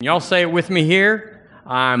Y'all say it with me here.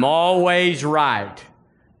 I'm always right.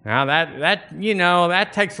 Now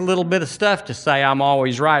that takes a little bit of stuff to say I'm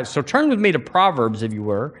always right. So turn with me to Proverbs, if you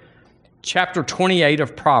were, chapter 28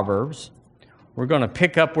 of Proverbs. We're going to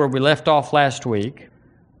pick up where we left off last week.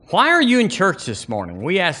 Why are you in church this morning?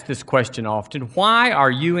 We ask this question often. Why are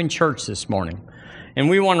you in church this morning? And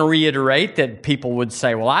we want to reiterate that people would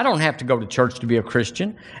say, well, I don't have to go to church to be a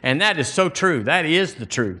Christian. And that is so true. That is the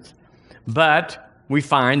truth. But we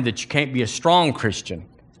find that you can't be a strong Christian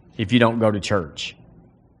if you don't go to church.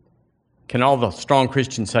 Can all the strong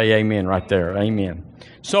Christians say amen right there? Amen.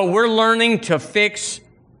 So we're learning to fix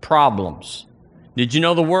problems. Did you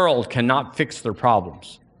know the world cannot fix their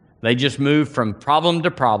problems? They just move from problem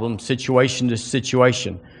to problem, situation to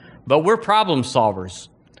situation. But we're problem solvers.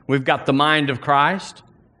 We've got the mind of Christ.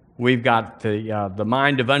 We've got the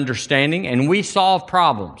mind of understanding, and we solve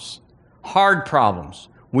problems, hard problems.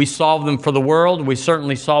 We solve them for the world. We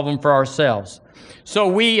certainly solve them for ourselves. So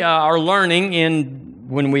we are learning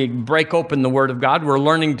when we break open the Word of God, we're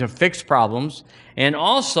learning to fix problems and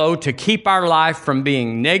also to keep our life from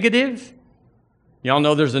being negative. Y'all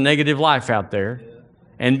know there's a negative life out there.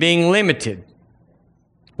 And being limited.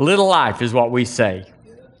 Little life is what we say.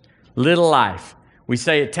 Little life. We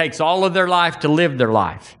say it takes all of their life to live their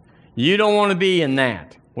life. You don't want to be in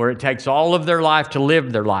that, where it takes all of their life to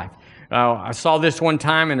live their life. I saw this one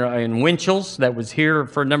time in Winchell's that was here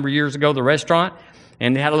for a number of years ago, the restaurant,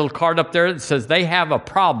 and they had a little card up there that says they have a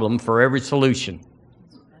problem for every solution.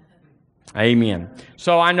 Amen.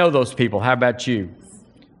 So I know those people. How about you?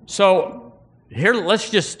 So here,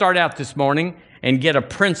 let's just start out this morning and get a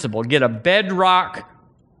principle, get a bedrock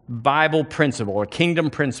Bible principle, a kingdom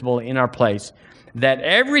principle in our place, that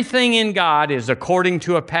everything in God is according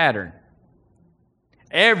to a pattern.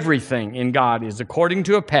 Everything in God is according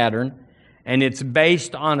to a pattern, and it's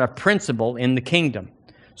based on a principle in the kingdom.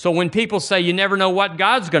 So when people say you never know what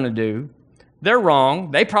God's going to do, they're wrong.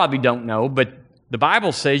 They probably don't know, but the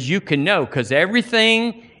Bible says you can know, because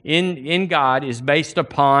everything in God is based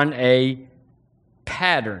upon a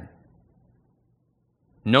pattern.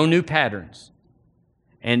 No new patterns.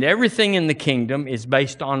 And everything in the kingdom is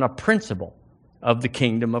based on a principle of the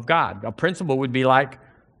kingdom of God. A principle would be like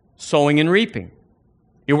sowing and reaping.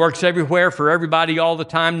 It works everywhere for everybody all the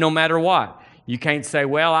time, no matter what. You can't say,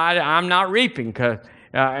 well, I'm not reaping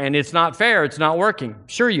and it's not fair, it's not working.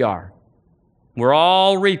 Sure you are. We're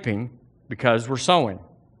all reaping because we're sowing.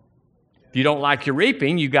 If you don't like your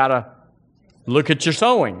reaping, you got to look at your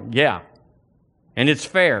sowing. Yeah. And it's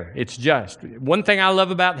fair. It's just. One thing I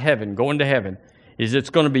love about heaven, going to heaven, is it's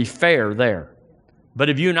going to be fair there. But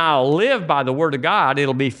if you and I live by the Word of God,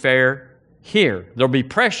 it'll be fair here. There'll be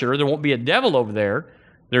pressure. There won't be a devil over there.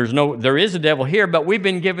 There is a devil here, but we've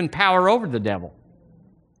been given power over the devil.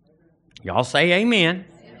 Y'all say amen.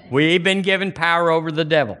 We've been given power over the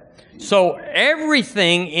devil. So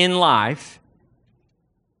everything in life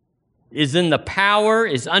is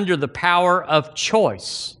under the power of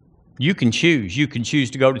choice. You can choose. You can choose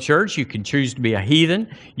to go to church. You can choose to be a heathen.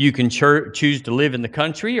 You can choose to live in the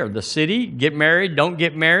country or the city, get married, don't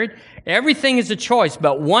get married. Everything is a choice,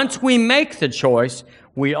 but once we make the choice,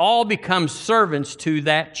 we all become servants to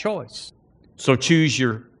that choice. So choose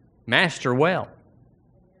your master well,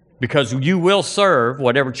 because you will serve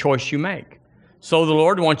whatever choice you make. So the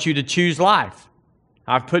Lord wants you to choose life.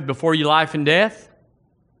 I've put before you life and death.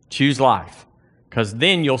 Choose life. Because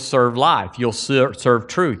then you'll serve life. You'll serve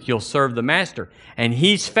truth. You'll serve the Master. And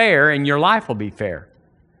He's fair, and your life will be fair.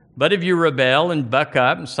 But if you rebel and buck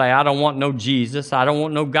up and say, I don't want no Jesus, I don't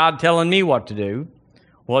want no God telling me what to do,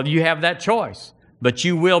 well, you have that choice. But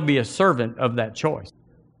you will be a servant of that choice.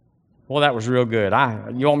 Well, that was real good.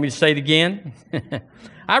 You want me to say it again?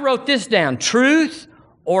 I wrote this down. Truth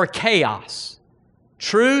or chaos.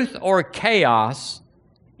 Truth or chaos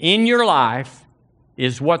in your life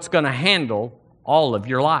is what's going to handle all of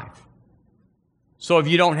your life. So if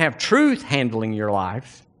you don't have truth handling your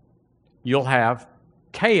life, you'll have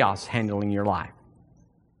chaos handling your life.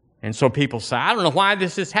 And so people say, I don't know why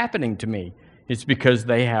this is happening to me. It's because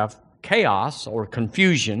they have chaos or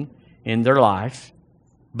confusion in their life.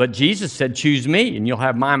 But Jesus said, choose me, and you'll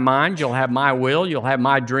have my mind, you'll have my will, you'll have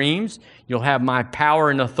my dreams, you'll have my power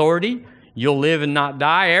and authority, you'll live and not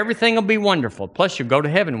die, everything will be wonderful. Plus you'll go to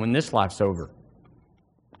heaven when this life's over.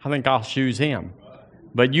 I think I'll choose Him.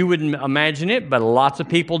 But you wouldn't imagine it, but lots of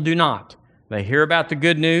people do not. They hear about the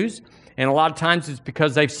good news, and a lot of times it's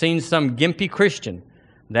because they've seen some gimpy Christian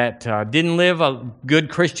that didn't live a good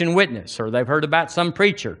Christian witness, or they've heard about some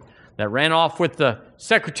preacher that ran off with the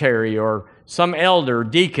secretary or some elder,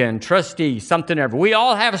 deacon, trustee, something ever. We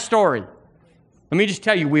all have a story. Let me just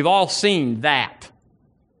tell you, we've all seen that.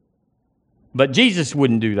 But Jesus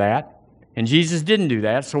wouldn't do that, and Jesus didn't do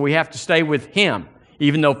that, so we have to stay with Him,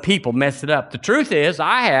 even though people mess it up. The truth is,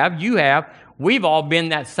 I have, you have, we've all been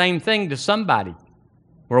that same thing to somebody,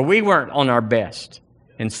 where we weren't on our best,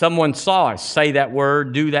 and someone saw us say that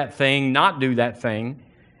word, do that thing, not do that thing,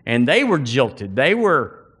 and they were jilted. They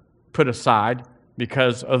were put aside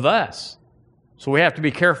because of us. So we have to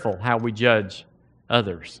be careful how we judge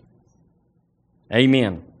others.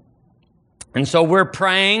 Amen. And so we're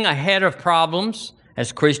praying ahead of problems.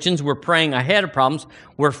 As Christians, we're praying ahead of problems.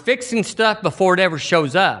 We're fixing stuff before it ever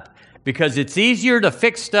shows up, because it's easier to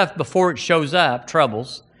fix stuff before it shows up,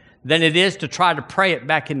 troubles, than it is to try to pray it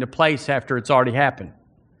back into place after it's already happened.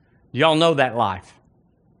 Y'all know that life.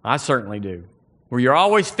 I certainly do. Where you're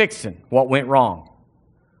always fixing what went wrong.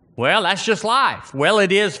 Well, that's just life. Well,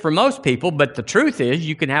 it is for most people, but the truth is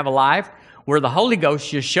you can have a life where the Holy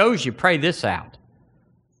Ghost just shows you, pray this out.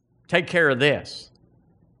 Take care of this.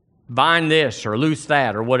 Bind this or loose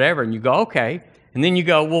that or whatever. And you go, okay. And then you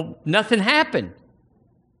go, well, nothing happened.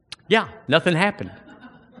 Yeah, nothing happened.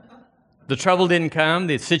 The trouble didn't come.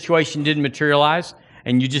 The situation didn't materialize.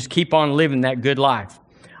 And you just keep on living that good life.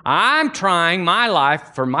 I'm trying my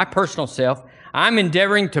life for my personal self. I'm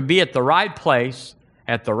endeavoring to be at the right place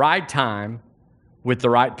at the right time with the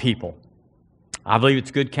right people. I believe it's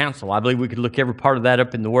good counsel. I believe we could look every part of that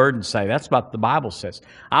up in the Word and say, that's what the Bible says.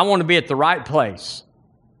 I want to be at the right place.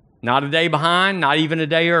 Not a day behind, not even a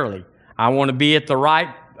day early. I want to be at the right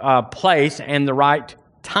place and the right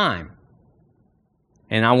time.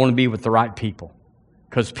 And I want to be with the right people.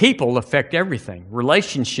 Because people affect everything.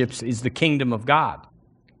 Relationships is the kingdom of God.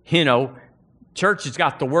 You know, church has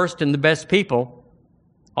got the worst and the best people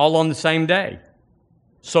all on the same day.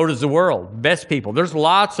 So does the world. Best people. There's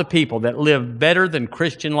lots of people that live better than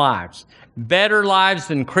Christian lives. Better lives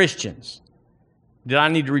than Christians. Did I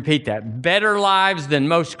need to repeat that? Better lives than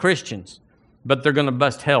most Christians. But they're going to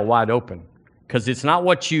bust hell wide open. Because it's not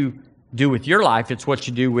what you do with your life, it's what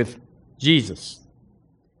you do with Jesus.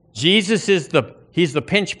 Jesus is He's the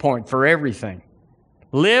pinch point for everything.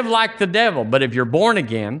 Live like the devil, but if you're born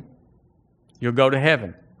again, you'll go to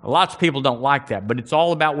heaven. Lots of people don't like that, but it's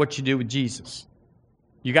all about what you do with Jesus.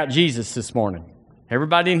 You got Jesus this morning.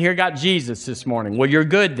 Everybody in here got Jesus this morning. Well, you're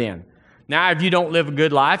good then. Now, if you don't live a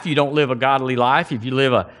good life, you don't live a godly life, if you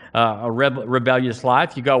live a rebellious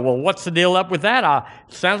life, you go, well, what's the deal up with that?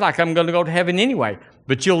 Sounds like I'm going to go to heaven anyway.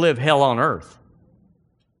 But you'll live hell on earth.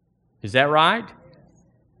 Is that right?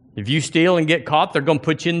 If you steal and get caught, they're going to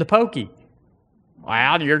put you in the pokey.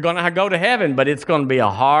 Well, you're going to go to heaven, but it's going to be a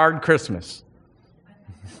hard Christmas.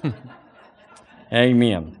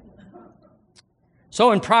 Amen.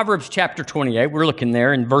 So in Proverbs chapter 28, we're looking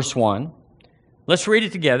there in verse 1. Let's read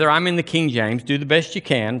it together. I'm in the King James. Do the best you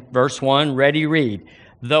can. Verse 1, ready, read.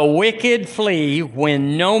 The wicked flee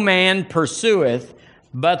when no man pursueth,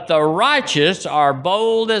 but the righteous are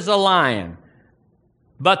bold as a lion.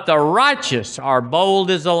 But the righteous are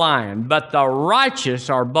bold as a lion. But the righteous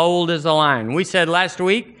are bold as a lion. We said last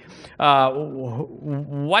week,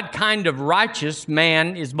 what kind of righteous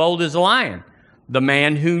man is bold as a lion? The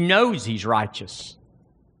man who knows he's righteous.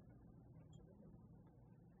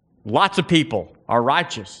 Lots of people are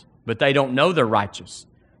righteous, but they don't know they're righteous.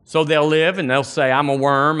 So they'll live and they'll say, I'm a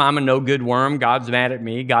worm, I'm a no-good worm, God's mad at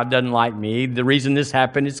me, God doesn't like me. The reason this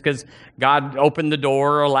happened is because God opened the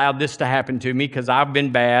door or allowed this to happen to me because I've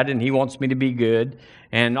been bad and He wants me to be good.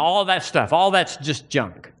 And all that stuff, all that's just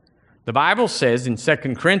junk. The Bible says in 2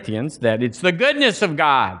 Corinthians that it's the goodness of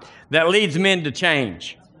God that leads men to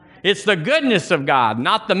change. It's the goodness of God,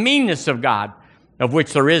 not the meanness of God, of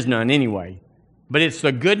which there is none anyway. But it's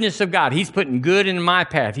the goodness of God. He's putting good in my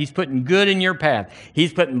path. He's putting good in your path.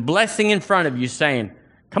 He's putting blessing in front of you saying,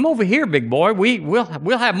 come over here, big boy. We'll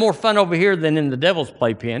have more fun over here than in the devil's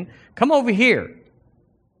playpen. Come over here.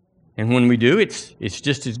 And when we do, it's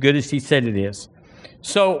just as good as He said it is.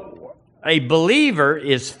 So a believer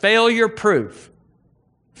is failure-proof.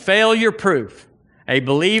 Failure-proof. A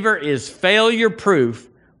believer is failure-proof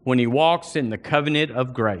when he walks in the covenant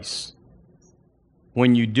of grace.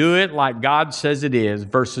 When you do it like God says it is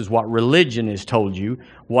versus what religion has told you,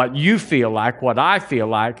 what you feel like, what I feel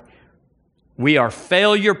like, we are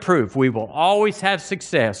failure-proof. We will always have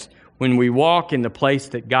success when we walk in the place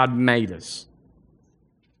that God made us.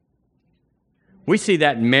 We see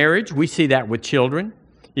that in marriage. We see that with children.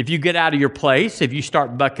 If you get out of your place, if you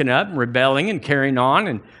start bucking up and rebelling and carrying on,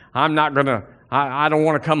 and I don't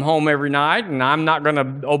want to come home every night, and I'm not going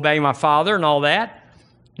to obey my father and all that,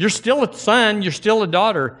 you're still a son, you're still a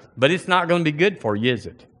daughter, but it's not going to be good for you, is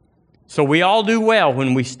it? So we all do well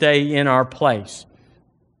when we stay in our place.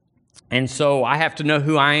 And so I have to know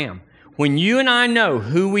who I am. when you and I know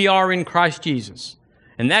who we are in Christ Jesus,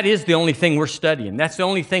 and that is the only thing we're studying. That's the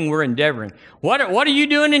only thing we're endeavoring. What are you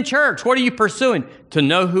doing in church? What are you pursuing? To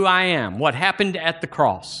know who I am, what happened at the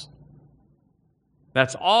cross.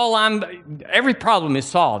 That's all every problem is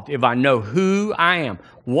solved if I know who I am.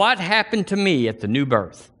 What happened to me at the new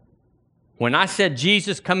birth? When I said,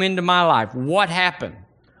 Jesus, come into my life, what happened?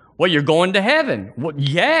 Well, you're going to heaven. Well,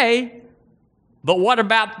 yay. But what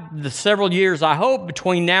about the several years, I hope,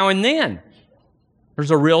 between now and then? There's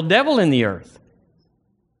a real devil in the earth.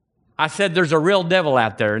 I said there's a real devil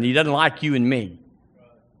out there, and he doesn't like you and me.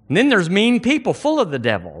 And then there's mean people full of the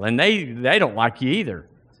devil, and they don't like you either.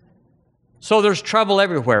 So there's trouble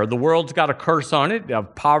everywhere. The world's got a curse on it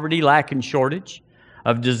of poverty, lack, and shortage,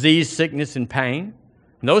 of disease, sickness, and pain.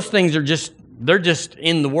 And those things are just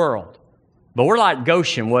in the world. But we're like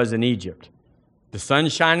Goshen was in Egypt. The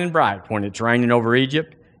sun's shining bright when it's raining over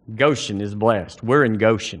Egypt. Goshen is blessed. We're in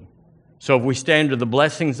Goshen. So if we stay under the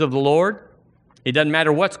blessings of the Lord, it doesn't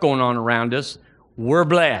matter what's going on around us, we're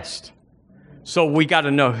blessed. So we got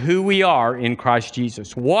to know who we are in Christ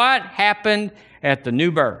Jesus. What happened at the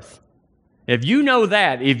new birth? If you know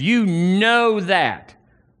that,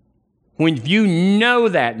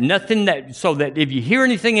 so that if you hear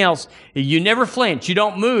anything else, you never flinch, you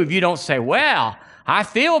don't move, you don't say, well, I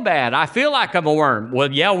feel bad, I feel like I'm a worm.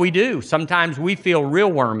 Well, yeah, we do. Sometimes we feel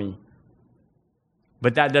real wormy.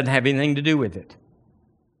 But that doesn't have anything to do with it.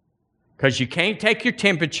 Because you can't take your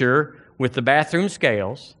temperature with the bathroom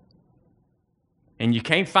scales, and you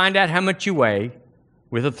can't find out how much you weigh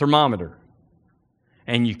with a thermometer.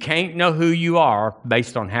 And you can't know who you are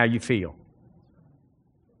based on how you feel.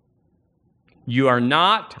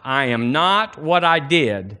 I am not what I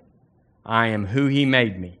did. I am who He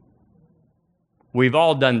made me. We've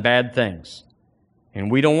all done bad things.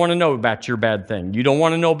 And we don't want to know about your bad thing. You don't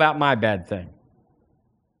want to know about my bad thing.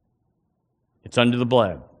 It's under the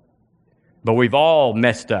blood. But we've all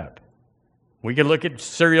messed up. We could look at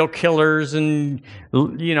serial killers and,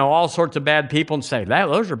 all sorts of bad people and say,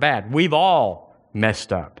 those are bad. We've all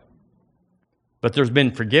messed up. But there's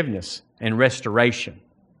been forgiveness and restoration.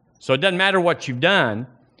 So it doesn't matter what you've done.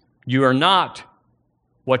 You are not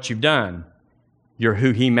what you've done. You're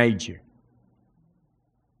who He made you.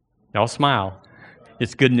 Y'all smile.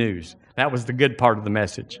 It's good news. That was the good part of the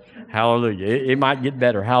message. Hallelujah. It might get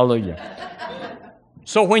better. Hallelujah.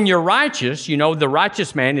 So when you're righteous, the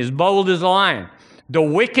righteous man is bold as a lion. The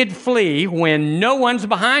wicked flee when no one's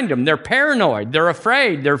behind them. They're paranoid. They're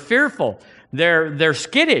afraid. They're fearful. They're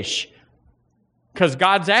skittish because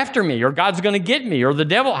God's after me or God's going to get me or the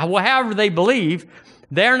devil. However they believe,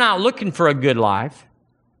 they're not looking for a good life.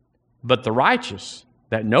 But the righteous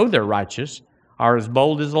that know they're righteous are as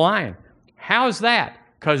bold as a lion. How is that?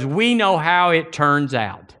 Because we know how it turns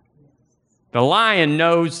out. The lion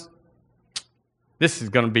knows this is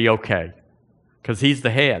going to be okay because he's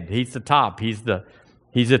the head. He's the top. He's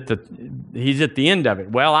at the end of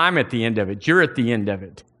it. Well, I'm at the end of it. You're at the end of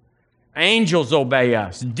it. Angels obey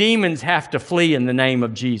us. Demons have to flee in the name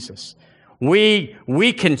of Jesus. We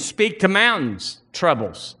can speak to mountains,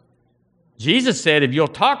 troubles. Jesus said, if you'll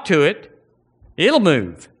talk to it, it'll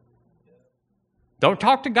move. Don't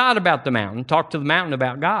talk to God about the mountain. Talk to the mountain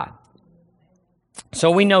about God.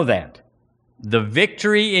 So we know that. The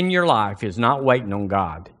victory in your life is not waiting on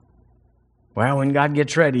God. Well, when God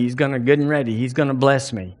gets ready, He's going to get ready. He's going to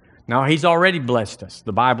bless me. No, He's already blessed us.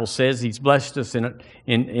 The Bible says He's blessed us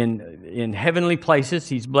in heavenly places.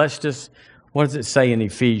 He's blessed us. What does it say in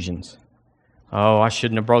Ephesians? Oh, I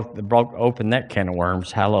shouldn't have opened that can of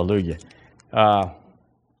worms. Hallelujah.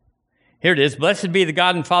 Here it is. Blessed be the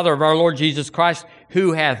God and Father of our Lord Jesus Christ,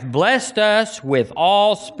 who hath blessed us with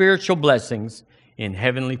all spiritual blessings in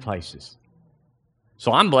heavenly places.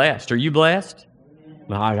 So I'm blessed. Are you blessed?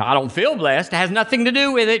 I don't feel blessed. It has nothing to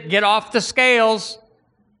do with it. Get off the scales.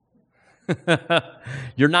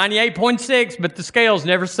 You're 98.6, but the scales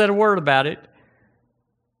never said a word about it.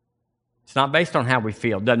 It's not based on how we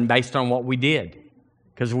feel. It doesn't based on what we did.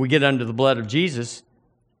 Because if we get under the blood of Jesus,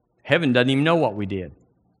 heaven doesn't even know what we did.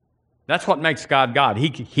 That's what makes God God.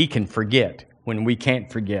 He can forget when we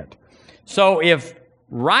can't forget. So if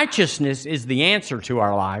righteousness is the answer to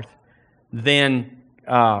our life, then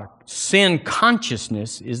sin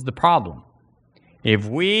consciousness is the problem. If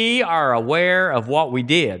we are aware of what we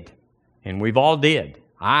did, and we've all did.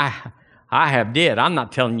 I have did. I'm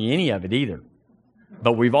not telling you any of it either.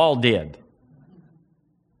 But we've all did.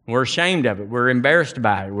 We're ashamed of it. We're embarrassed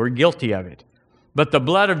by it. We're guilty of it. But the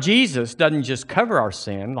blood of Jesus doesn't just cover our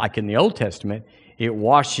sin, like in the Old Testament. It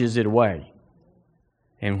washes it away.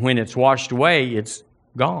 And when it's washed away, it's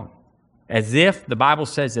gone. As if, the Bible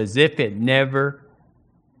says, as if it never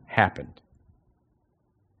happened.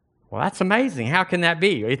 Well, that's amazing. How can that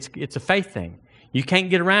be? It's a faith thing. You can't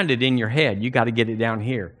get around it in your head. You got to get it down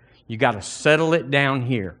here. You got to settle it down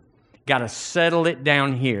here. Got to settle it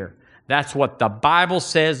down here. That's what the Bible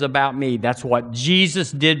says about me. That's what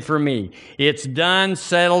Jesus did for me. It's done,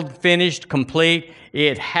 settled, finished, complete.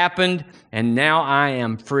 It happened, and now I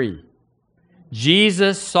am free.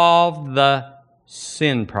 Jesus solved the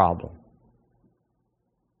sin problem.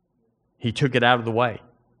 He took it out of the way.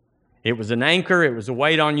 It was an anchor. It was a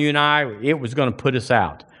weight on you and I. It was going to put us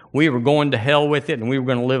out. We were going to hell with it, and we were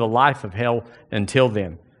going to live a life of hell until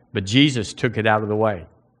then. But Jesus took it out of the way.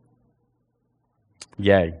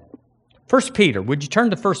 Yay. 1 Peter. Would you turn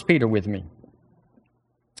to 1 Peter with me?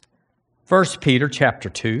 1 Peter chapter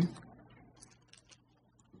 2.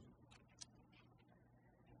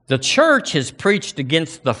 The church has preached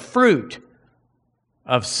against the fruit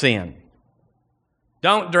of sin.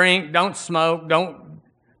 Don't drink, don't smoke, don't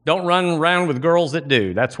run around with girls that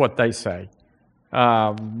do. That's what they say.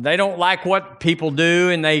 They don't like what people do,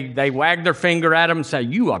 and they wag their finger at them and say,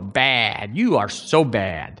 you are bad. You are so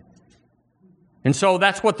bad. And so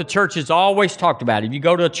that's what the church has always talked about. If you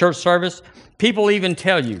go to a church service, people even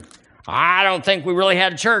tell you, I don't think we really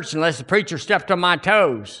had a church unless the preacher stepped on my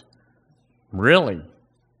toes. Really?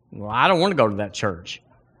 Well, I don't want to go to that church.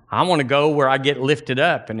 I want to go where I get lifted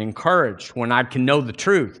up and encouraged, when I can know the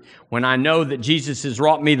truth, when I know that Jesus has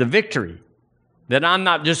wrought me the victory, that I'm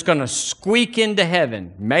not just going to squeak into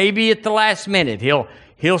heaven. Maybe at the last minute,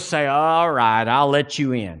 he'll say, all right, I'll let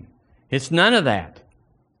you in. It's none of that.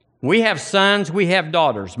 We have sons, we have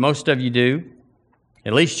daughters. Most of you do.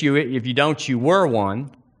 At least you, if you don't, you were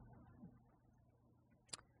one.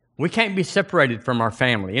 We can't be separated from our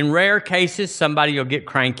family. In rare cases, somebody will get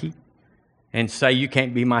cranky and say, you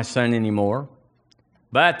can't be my son anymore.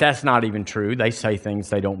 But that's not even true. They say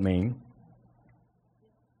things they don't mean.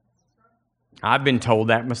 I've been told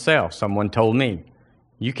that myself. Someone told me,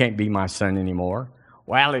 you can't be my son anymore.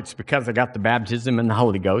 Well, it's because I got the baptism in the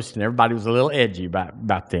Holy Ghost, and everybody was a little edgy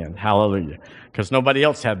about then. Hallelujah. Because nobody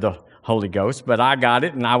else had the Holy Ghost, but I got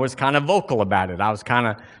it, and I was kind of vocal about it. I was kind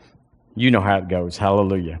of, you know how it goes.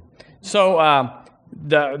 Hallelujah. So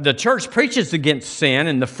the church preaches against sin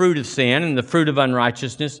and the fruit of sin and the fruit of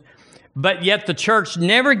unrighteousness, but yet the church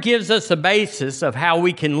never gives us a basis of how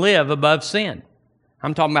we can live above sin.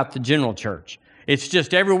 I'm talking about the general church. It's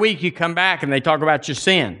just every week you come back and they talk about your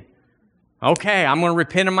sin. Okay, I'm going to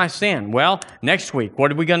repent of my sin. Well, next week,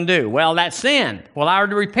 what are we going to do? Well, that sin. Well, I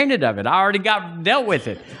already repented of it. I already dealt with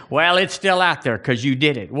it. Well, it's still out there because you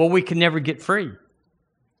did it. Well, we can never get free.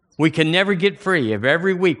 We can never get free if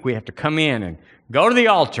every week we have to come in and go to the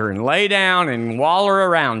altar and lay down and waller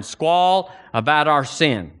around, squall about our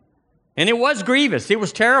sin. And it was grievous. It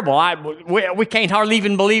was terrible. We can't hardly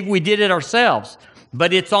even believe we did it ourselves.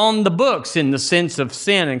 But it's on the books in the sense of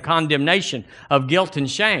sin and condemnation, of guilt and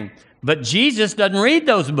shame. But Jesus doesn't read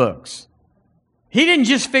those books. He didn't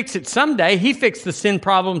just fix it someday. He fixed the sin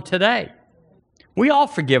problem today. We all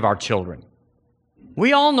forgive our children.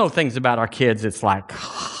 We all know things about our kids. It's like,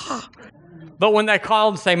 but when they call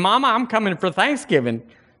and say, Mama, I'm coming for Thanksgiving,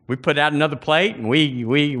 we put out another plate and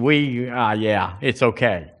yeah, it's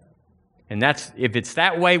okay. And if it's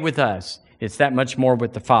that way with us, it's that much more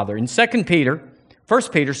with the Father. In 1 Peter,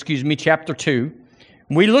 chapter 2,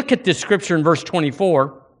 we look at this scripture in verse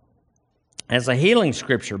 24 as a healing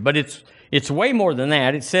scripture, but it's way more than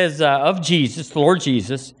that. It says of Jesus, the Lord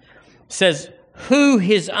Jesus, says, who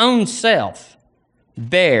his own self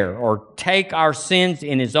bear or take our sins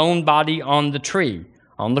in his own body on the tree,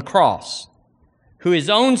 on the cross. Who his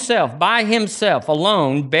own self, by himself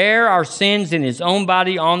alone, bear our sins in his own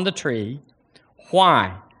body on the tree.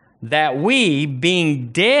 Why? That we,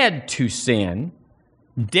 being dead to sin,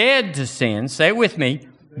 say it with me,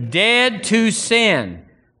 dead to sin.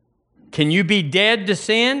 Can you be dead to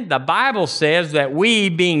sin? The Bible says that we,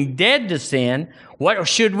 being dead to sin, what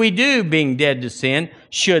should we do, being dead to sin?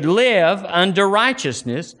 Should live unto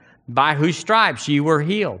righteousness, by whose stripes you were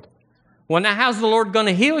healed. Well, now how's the Lord going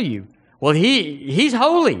to heal you? Well, He's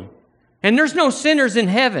holy. And there's no sinners in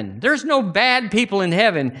heaven. There's no bad people in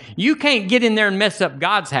heaven. You can't get in there and mess up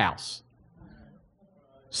God's house.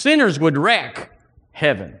 Sinners would wreck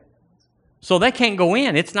heaven. So they can't go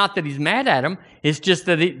in. It's not that He's mad at them. It's just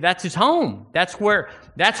that that's His home. That's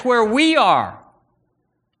where we are.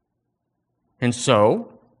 And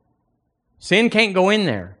so, sin can't go in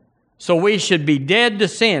there. So we should be dead to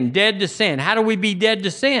sin, dead to sin. How do we be dead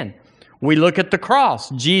to sin? We look at the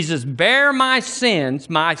cross. Jesus bare my sin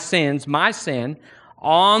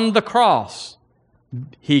on the cross.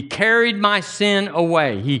 He carried my sin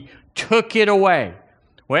away. He took it away.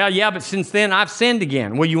 Well, yeah, but since then I've sinned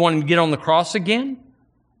again. Well, you want him to get on the cross again?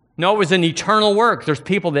 No, it was an eternal work. There's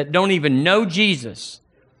people that don't even know Jesus.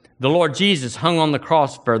 The Lord Jesus hung on the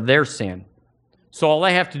cross for their sin. So all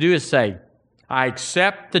they have to do is say, I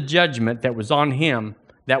accept the judgment that was on him,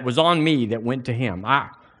 that was on me, that went to him.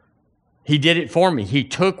 He did it for me. He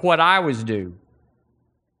took what I was due.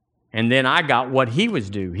 And then I got what he was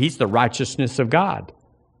due. He's the righteousness of God.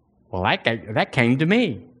 Well, that came to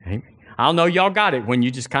me. I'll know y'all got it when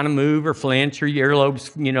you just kind of move or flinch or your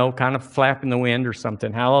earlobes, kind of flap in the wind or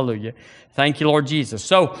something. Hallelujah. Thank you, Lord Jesus.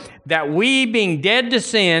 So that we, being dead to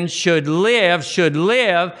sin, should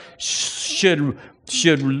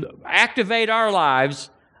activate our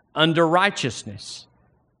lives under righteousness.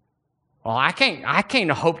 Well, I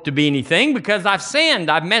can't hope to be anything because I've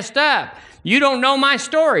sinned. I've messed up. You don't know my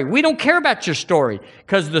story. We don't care about your story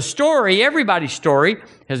because the story, everybody's story,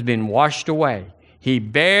 has been washed away. He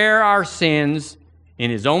bare our sins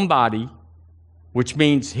in his own body, which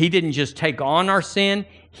means he didn't just take on our sin,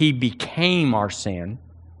 he became our sin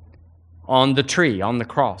on the tree, on the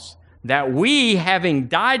cross. That we, having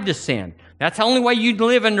died to sin, that's the only way you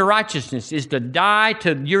live under righteousness, is to die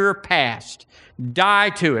to your past. Die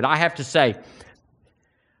to it. I have to say,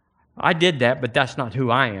 I did that, but that's not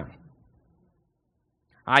who I am.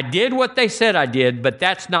 I did what they said I did, but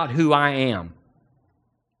that's not who I am.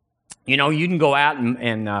 You can go out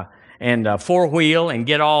and four-wheel and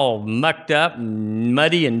get all mucked up and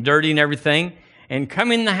muddy and dirty and everything and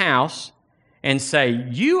come in the house and say,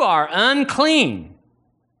 you are unclean.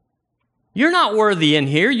 You're not worthy in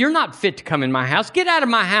here. You're not fit to come in my house. Get out of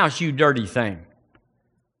my house, you dirty thing.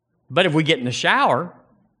 But if we get in the shower,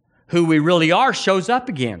 who we really are shows up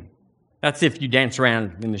again. That's if you dance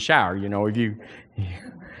around in the shower,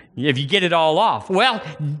 if you get it all off. Well,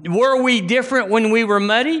 were we different when we were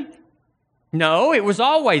muddy? No, it was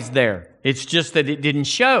always there. It's just that it didn't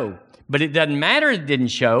show. But it doesn't matter it didn't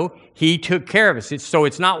show. He took care of us. So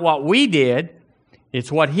it's not what we did,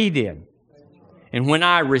 it's what he did. And when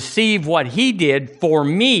I receive what he did for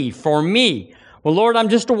me, well, Lord, I'm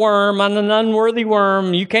just a worm. I'm an unworthy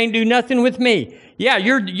worm. You can't do nothing with me. Yeah,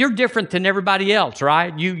 you're different than everybody else,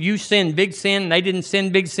 right? You sin big sin, and they didn't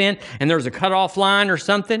sin big sin, and there's a cutoff line or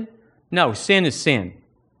something. No, sin is sin.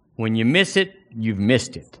 When you miss it, you've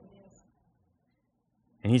missed it.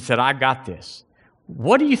 And he said, I got this.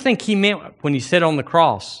 What do you think he meant when he said on the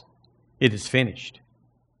cross, it is finished?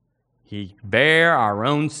 He bare our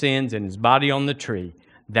own sins in his body on the tree,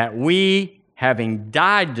 that we, having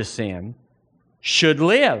died to sin, should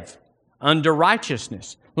live under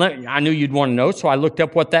righteousness. I knew you'd want to know, so I looked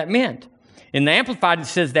up what that meant. In the Amplified, it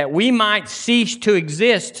says that we might cease to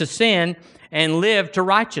exist to sin and live to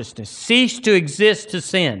righteousness. Cease to exist to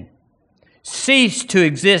sin. Cease to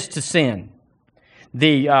exist to sin.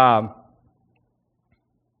 Let's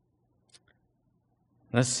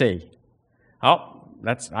see.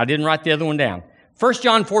 I didn't write the other one down. 1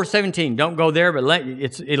 John 4:17. Don't go there, but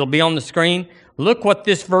it'll be on the screen. Look what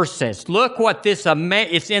this verse says. Look what it's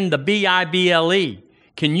in the Bible.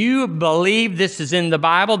 Can you believe this is in the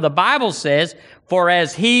Bible? The Bible says, for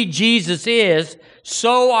as he, Jesus, is,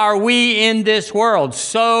 so are we in this world.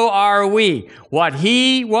 So are we. What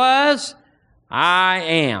he was, I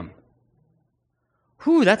am.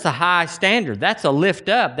 Whew, that's a high standard. That's a lift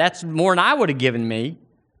up. That's more than I would have given me.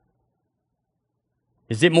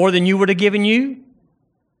 Is it more than you would have given you?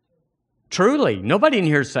 Truly. Nobody in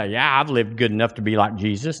here say, yeah, I've lived good enough to be like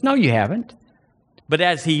Jesus. No, you haven't. But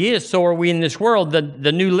as he is, so are we in this world.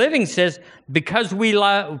 The New Living says, because we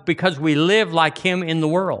live like him in the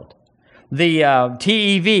world. The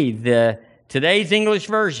TEV, the Today's English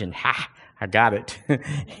Version. I got it.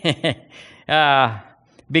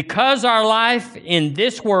 Because our life in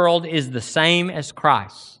this world is the same as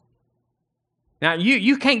Christ. Now,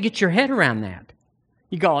 you can't get your head around that.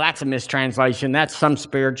 You go, that's a mistranslation. That's some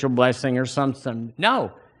spiritual blessing or something.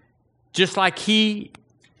 No. Just like he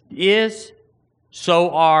is,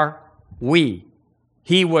 so are we.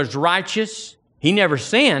 He was righteous. He never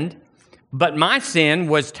sinned. But my sin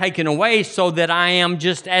was taken away so that I am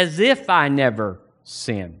just as if I never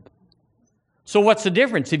sinned. So what's the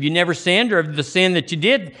difference? If you never sinned or if the sin that you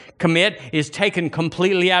did commit is taken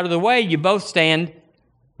completely out of the way, you both stand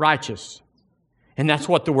righteous. And that's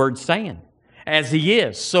what the word's saying. As he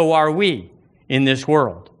is, so are we in this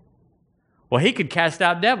world. Well, he could cast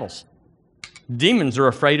out devils. Demons are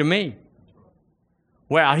afraid of me.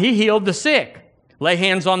 Well, he healed the sick. Lay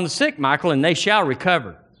hands on the sick, Michael, and they shall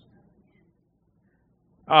recover.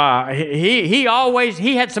 He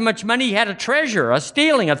had so much money, he had a treasurer, a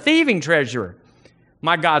thieving treasurer.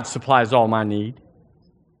 My God supplies all my need.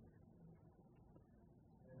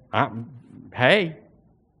 Hey,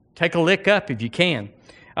 Take a lick up if you can.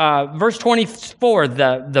 Verse 24,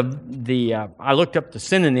 I looked up the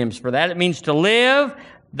synonyms for that. It means to live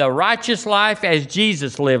the righteous life as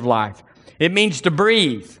Jesus lived life. It means to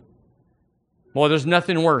breathe. Boy, there's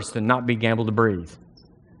nothing worse than not being able to breathe.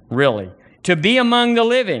 Really. To be among the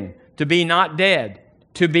living, to be not dead,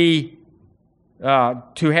 to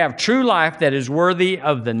have true life that is worthy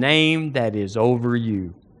of the name that is over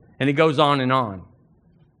you. And it goes on and on.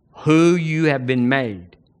 Who you have been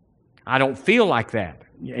made. I don't feel like that,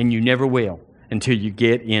 and you never will until you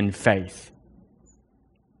get in faith.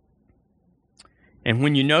 And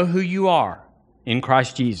when you know who you are in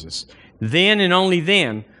Christ Jesus, then and only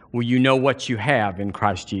then will you know what you have in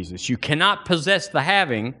Christ Jesus. You cannot possess the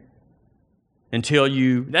having until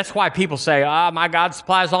you... That's why people say, my God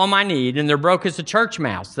supplies all my need, and they're broke as a church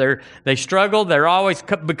mouse. They struggle. They're always...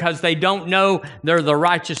 because they don't know they're the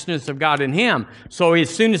righteousness of God in Him. So as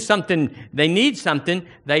soon as they need something,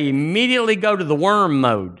 they immediately go to the worm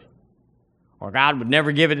mode. Or God would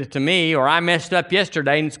never give it to me, or I messed up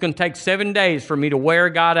yesterday, and it's going to take 7 days for me to wear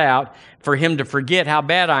God out, for Him to forget how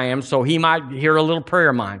bad I am, so He might hear a little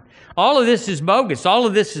prayer of mine. All of this is bogus. All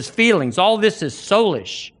of this is feelings. All of this is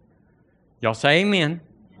soulish. Y'all say amen.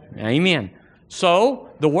 Amen. So,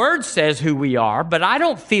 the Word says who we are, but I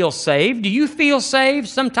don't feel saved. Do you feel saved?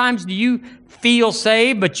 Sometimes do you feel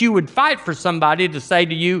saved, but you would fight for somebody to say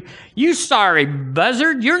to you, you sorry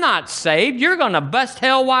buzzard, you're not saved. You're going to bust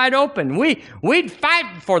hell wide open. We'd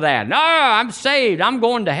fight for that. No, I'm saved. I'm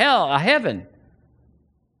going to heaven.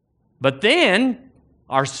 But then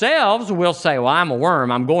ourselves will say, well, I'm a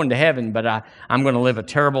worm. I'm going to heaven, but I'm going to live a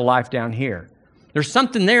terrible life down here. There's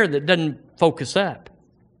something there that doesn't focus up.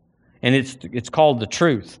 And it's called the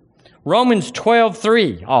truth. Romans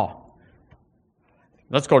 12:3. Oh,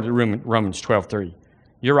 let's go to Romans 12:3.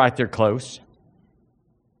 You're right there close.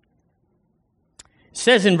 It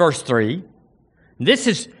says in verse 3, this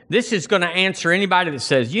is going to answer anybody that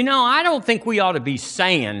says, I don't think we ought to be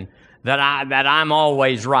saying that I'm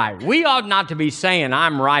always right. We ought not to be saying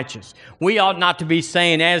I'm righteous. We ought not to be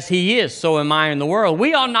saying as He is, so am I in the world.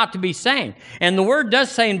 We ought not to be saying. And the Word does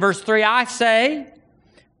say in verse 3, I say,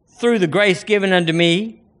 through the grace given unto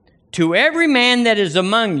me, to every man that is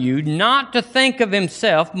among you, not to think of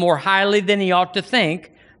himself more highly than he ought to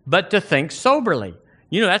think, but to think soberly.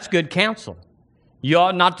 That's good counsel. You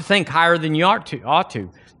ought not to think higher than you ought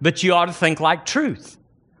to, but you ought to think like truth.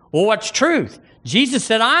 Well, what's truth? Jesus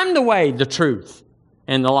said, I'm the way, the truth,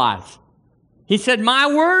 and the life. He said,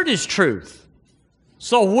 my word is truth.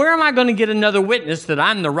 So where am I going to get another witness that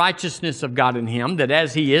I'm the righteousness of God in Him, that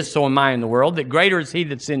as He is, so am I in the world, that greater is He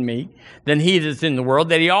that's in me than he that's in the world,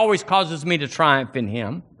 that He always causes me to triumph in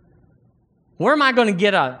Him? Where am I going to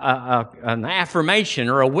get an affirmation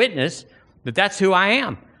or a witness that that's who I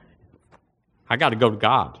am? I got to go to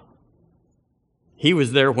God. He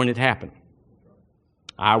was there when it happened.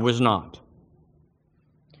 I was not.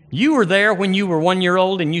 You were there when you were 1 year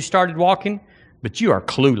old and you started walking, but you are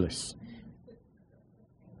clueless.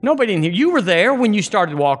 Nobody in here. You were there when you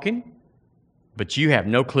started walking, but you have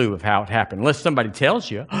no clue of how it happened. Unless somebody tells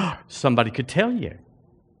you, somebody could tell you.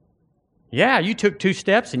 Yeah, you took 2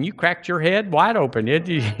 steps and you cracked your head wide open.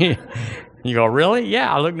 You go, really?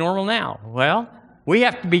 Yeah, I look normal now. Well, we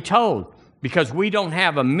have to be told because we don't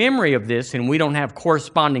have a memory of this and we don't have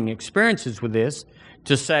corresponding experiences with this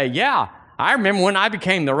to say, yeah, I remember when I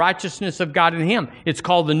became the righteousness of God in Him. It's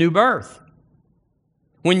called the new birth.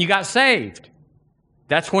 When you got saved,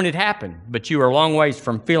 that's when it happened. But you are a long ways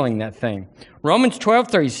from feeling that thing. Romans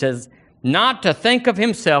 12:3 says, not to think of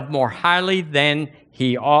himself more highly than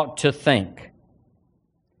he ought to think.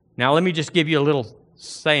 Now, let me just give you a little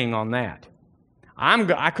saying on that.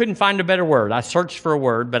 I couldn't find a better word. I searched for a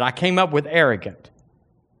word, but I came up with arrogant.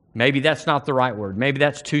 Maybe that's not the right word. Maybe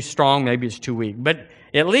that's too strong. Maybe it's too weak. But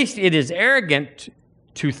at least it is arrogant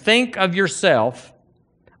to think of yourself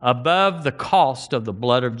above the cost of the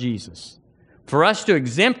blood of Jesus. For us to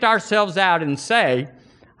exempt ourselves out and say,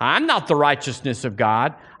 I'm not the righteousness of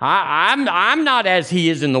God. I'm not as He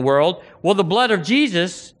is in the world. Well, the blood of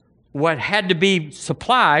Jesus, what had to be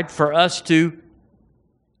supplied for us to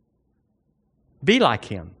be like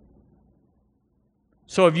Him.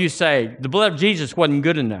 So if you say, the blood of Jesus wasn't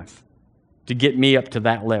good enough to get me up to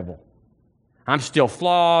that level. I'm still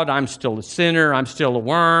flawed. I'm still a sinner. I'm still a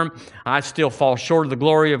worm. I still fall short of the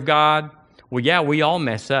glory of God. Well, yeah, we all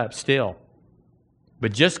mess up still.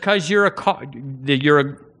 But just because you're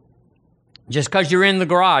just because you're in the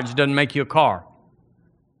garage doesn't make you a car.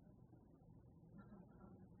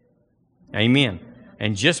 Amen.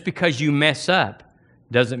 And just because you mess up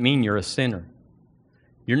doesn't mean you're a sinner.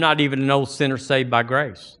 You're not even an old sinner saved by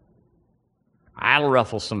grace. I'll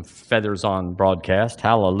ruffle some feathers on broadcast.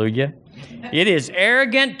 Hallelujah. It is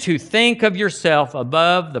arrogant to think of yourself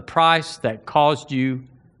above the price that caused you,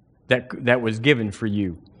 that was given for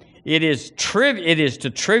you. It is to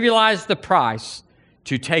trivialize the price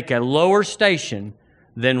to take a lower station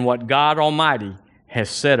than what God Almighty has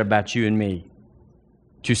said about you and me.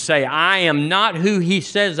 To say, I am not who He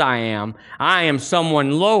says I am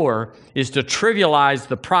someone lower, is to trivialize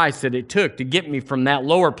the price that it took to get me from that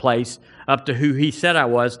lower place up to who He said I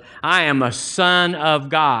was. I am a son of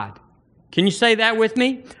God. Can you say that with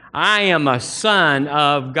me? I am a son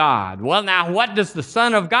of God. Well, now, what does the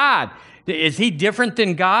Son of God? Is He different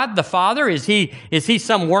than God the Father? Is He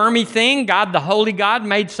some wormy thing? God, the Holy God,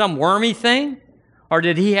 made some wormy thing? Or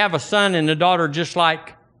did He have a son and a daughter just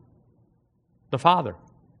like the Father?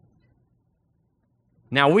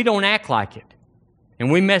 Now, we don't act like it,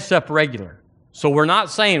 and we mess up regular. So we're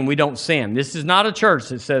not saying we don't sin. This is not a church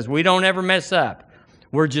that says we don't ever mess up.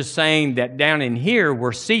 We're just saying that down in here,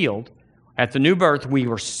 we're sealed. At the new birth, we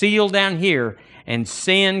were sealed down here, and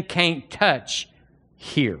sin can't touch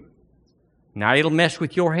here. Now, it'll mess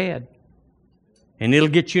with your head, and it'll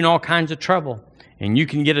get you in all kinds of trouble. And you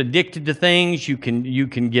can get addicted to things, you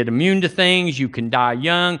can get immune to things, you can die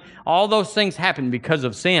young. All those things happen because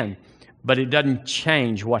of sin. But it doesn't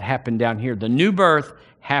change what happened down here. The new birth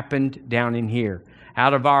happened down in here.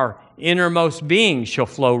 Out of our innermost being shall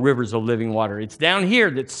flow rivers of living water. It's down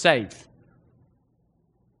here that's safe.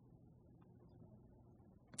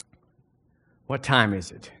 What time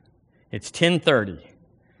is it? It's 10:30.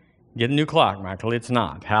 Get a new clock, Michael. It's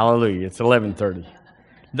not. Hallelujah. It's 11:30.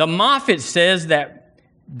 The Moffatt says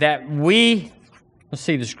that we, let's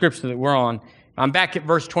see the scripture that we're on. I'm back at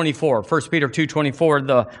verse 24, 1 Peter 2:24.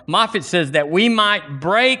 The Moffatt says that we might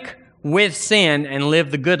break with sin and live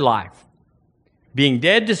the good life, being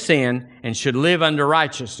dead to sin and should live under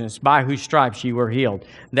righteousness, by whose stripes ye were healed.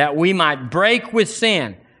 That we might break with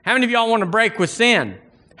sin. How many of y'all want to break with sin?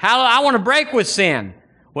 I want to break with sin.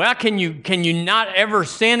 Well, can you not ever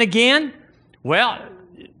sin again? Well,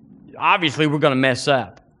 obviously we're going to mess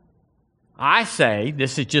up. I say,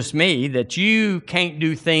 this is just me, that you can't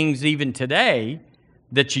do things even today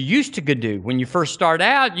that you used to could do. When you first start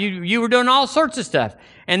out, you were doing all sorts of stuff.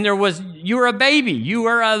 And you were a baby. You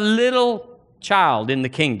were a little child in the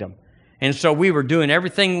kingdom. And so we were doing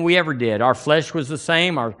everything we ever did. Our flesh was the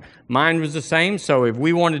same. Our mind was the same. So if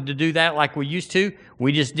we wanted to do that like we used to,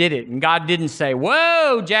 we just did it. And God didn't say,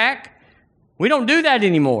 whoa, Jack, we don't do that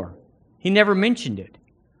anymore. He never mentioned it.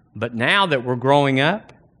 But now that we're growing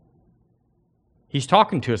up, He's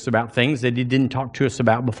talking to us about things that He didn't talk to us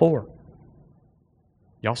about before.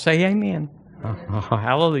 Y'all say amen.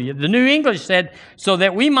 Hallelujah. The New English said, so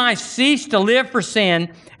that we might cease to live for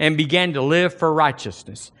sin and begin to live for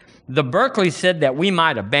righteousness. The Berkeley said that we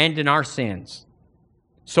might abandon our sins.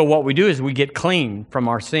 So what we do is we get clean from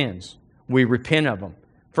our sins. We repent of them.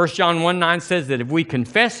 1 John 1:9 says that if we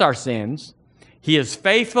confess our sins, He is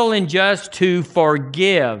faithful and just to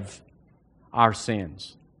forgive our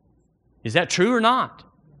sins. Is that true or not?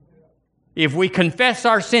 If we confess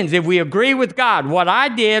our sins, if we agree with God, what I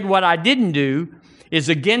did, what I didn't do, is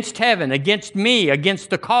against heaven, against me,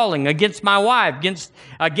 against the calling, against my wife,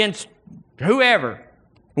 against whoever.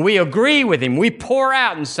 We agree with Him. We pour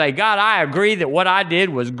out and say, God, I agree that what I did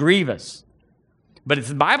was grievous. But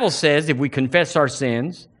the Bible says, if we confess our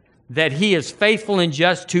sins, that He is faithful and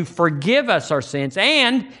just to forgive us our sins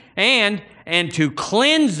and to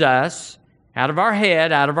cleanse us out of our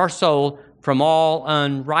head, out of our soul, from all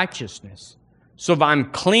unrighteousness. So if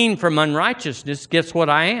I'm clean from unrighteousness, guess what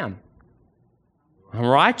I am? I'm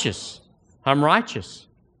righteous. I'm righteous.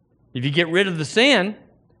 If you get rid of the sin,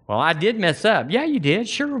 well, I did mess up. Yeah, you did.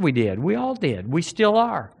 Sure we did. We all did. We still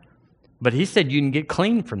are. But He said you can get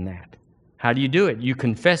clean from that. How do you do it? You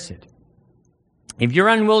confess it. If you're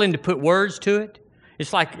unwilling to put words to it,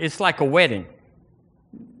 it's like a wedding.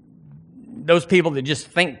 Those people that just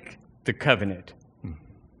think the covenant.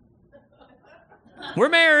 We're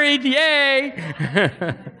married, yay!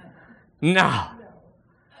 No.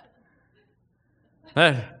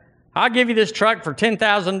 I'll give you this truck for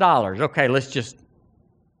 $10,000. Okay,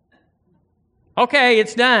 okay,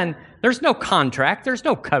 it's done. There's no contract. There's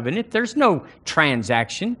no covenant. There's no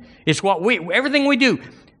transaction. It's everything we do.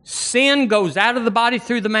 Sin goes out of the body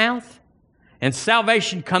through the mouth, and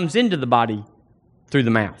salvation comes into the body through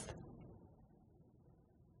the mouth.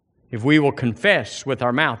 If we will confess with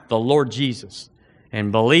our mouth the Lord Jesus and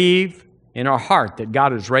believe in our heart that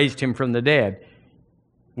God has raised Him from the dead,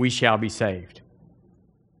 we shall be saved.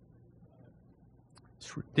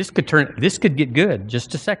 This could get good.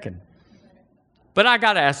 Just a second. But I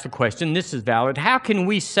got to ask the question, this is valid. How can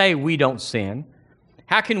we say we don't sin?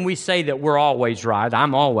 How can we say that we're always right,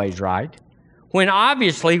 I'm always right, when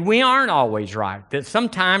obviously we aren't always right, that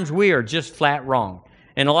sometimes we are just flat wrong?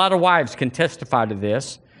 And a lot of wives can testify to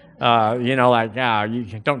this, you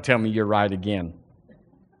don't tell me you're right again.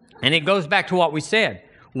 And it goes back to what we said.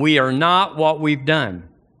 We are not what we've done.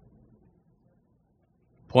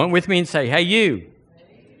 Point with me and say, hey, you,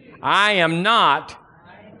 I am not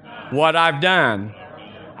what I've done.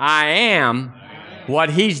 I am what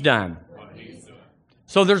he's done.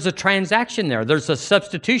 So there's a transaction there. There's a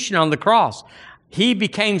substitution on the cross. He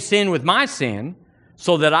became sin with my sin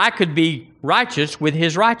so that I could be righteous with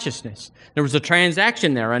his righteousness. There was a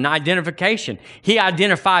transaction there, an identification. He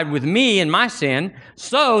identified with me in my sin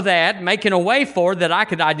so that, making a way for that I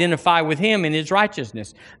could identify with him in his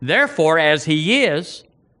righteousness. Therefore, as he is,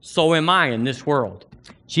 so am I in this world.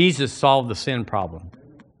 Jesus solved the sin problem.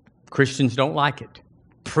 Christians don't like it.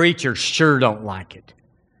 Preachers sure don't like it,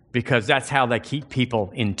 because that's how they keep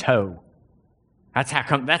people in tow. That's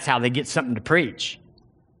how they get something to preach.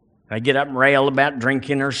 They get up and rail about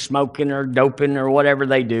drinking or smoking or doping or whatever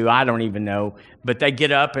they do. I don't even know. But they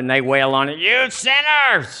get up and they wail on it, you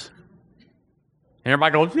sinners! And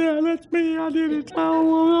everybody goes, yeah, that's me. I did it. I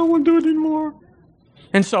don't want to do it anymore.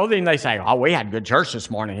 And so then they say, oh, we had good church this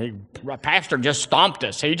morning. The pastor just stomped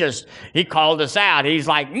us. He called us out. He's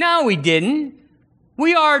like, no, he didn't.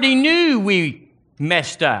 We already knew we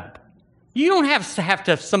messed up. You don't have to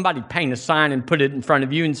have somebody paint a sign and put it in front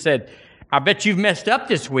of you and said, I bet you've messed up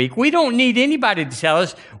this week. We don't need anybody to tell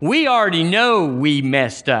us. We already know we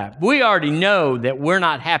messed up. We already know that we're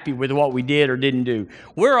not happy with what we did or didn't do.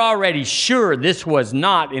 We're already sure this was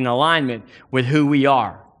not in alignment with who we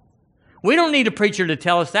are. We don't need a preacher to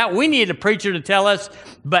tell us that. We need a preacher to tell us,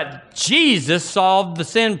 but Jesus solved the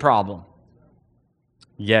sin problem.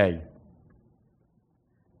 Yay.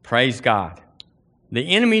 Praise God. The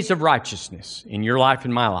enemies of righteousness in your life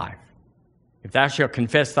and my life. If thou shalt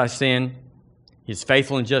confess thy sin, he is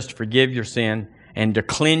faithful and just to forgive your sin and to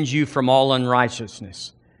cleanse you from all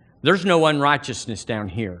unrighteousness. There's no unrighteousness down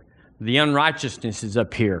here. The unrighteousness is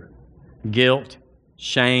up here. Guilt,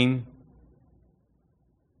 shame,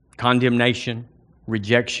 condemnation,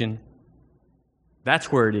 rejection.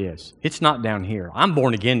 That's where it is. It's not down here. I'm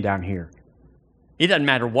born again down here. It doesn't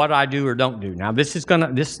matter what I do or don't do. Now this is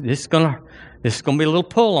gonna be a little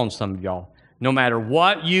pull on some of y'all. No matter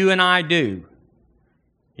what you and I do,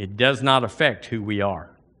 it does not affect who we are.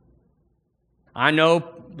 I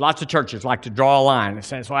know lots of churches like to draw a line. It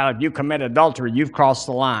says, well, if you commit adultery, you've crossed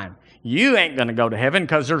the line. You ain't going to go to heaven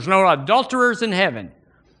because there's no adulterers in heaven.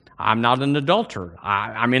 I'm not an adulterer.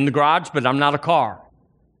 I'm in the garage, but I'm not a car.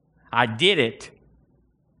 I did it,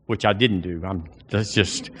 which I didn't do. Let's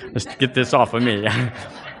get this off of me.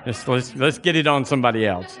 let's get it on somebody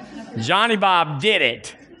else. Johnny Bob did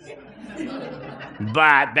it,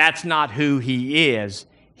 but that's not who he is.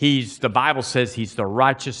 The Bible says he's the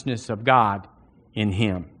righteousness of God in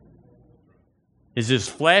him. Is his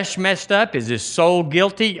flesh messed up? Is his soul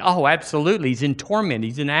guilty? Oh, absolutely. He's in torment.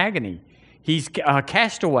 He's in agony. He's a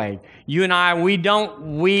castaway. You and I,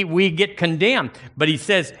 we get condemned. But he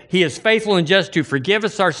says he is faithful and just to forgive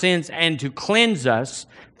us our sins and to cleanse us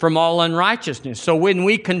from all unrighteousness. So when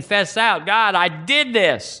we confess out, God, I did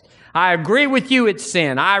this. I agree with you, it's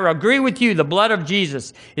sin. I agree with you, the blood of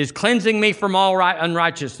Jesus is cleansing me from all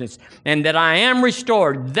unrighteousness, and that I am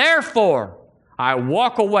restored. Therefore, I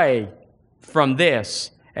walk away from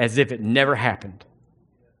this as if it never happened.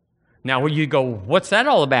 Now, when you go, what's that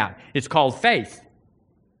all about? It's called faith.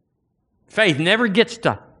 Faith never gets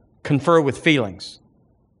to confer with feelings.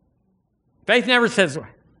 Faith never says,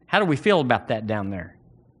 how do we feel about that down there?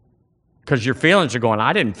 Because your feelings are going,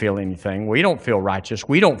 I didn't feel anything. We don't feel righteous.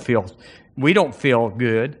 We don't feel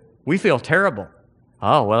good. We feel terrible.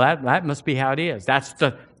 Oh, well, that must be how it is. That's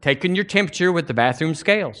taking your temperature with the bathroom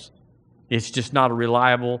scales. It's just not a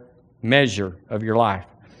reliable measure of your life.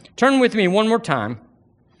 Turn with me one more time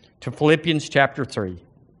to Philippians chapter 3.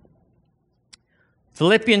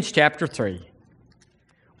 Philippians chapter 3.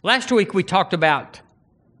 Last week we talked about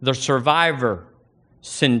the survivor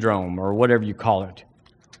syndrome, or whatever you call it,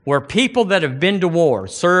 where people that have been to war,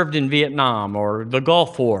 served in Vietnam or the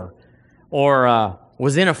Gulf War, or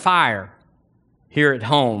was in a fire here at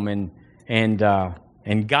home and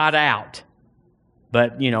got out,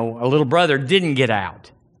 but a little brother didn't get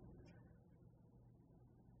out,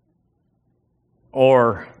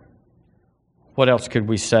 or what else could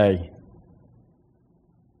we say?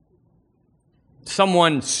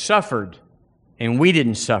 Someone suffered and we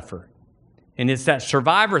didn't suffer. And it's that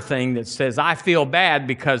survivor thing that says, I feel bad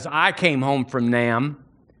because I came home from Nam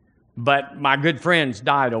But my good friends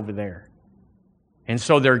died over there. And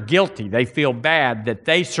so they're guilty. They feel bad that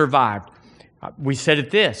they survived. We said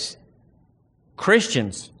it this: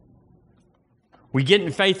 Christians, we get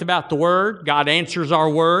in faith about the Word. God answers our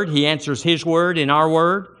Word. He answers His Word in our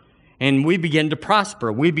Word. And we begin to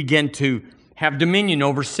prosper. We begin to have dominion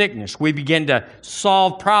over sickness. We begin to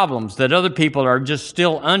solve problems that other people are just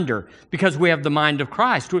still under because we have the mind of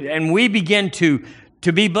Christ. And we begin to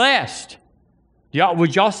be blessed.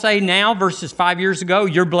 Would y'all say now versus 5 years ago,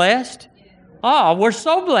 you're blessed? Oh, we're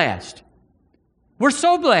so blessed. We're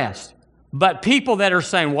so blessed. But people that are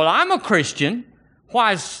saying, well, I'm a Christian,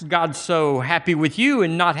 why is God so happy with you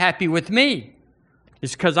and not happy with me?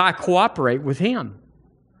 It's because I cooperate with Him.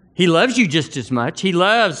 He loves you just as much. He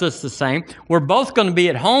loves us the same. We're both going to be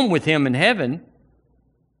at home with Him in heaven.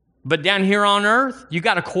 But down here on earth, you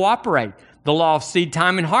got to cooperate. The law of seed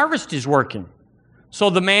time and harvest is working. So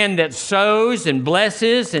the man that sows and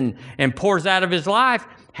blesses and pours out of his life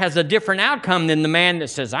has a different outcome than the man that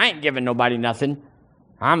says, I ain't giving nobody nothing.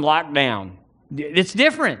 I'm locked down. It's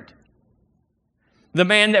different. The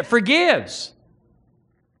man that forgives.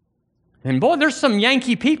 And boy, there's some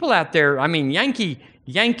Yankee people out there. I mean,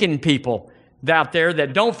 yanking people out there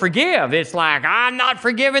that don't forgive. It's like, I'm not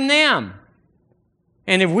forgiving them.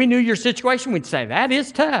 And if we knew your situation, we'd say, that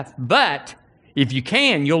is tough. But if you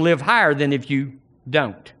can, you'll live higher than if you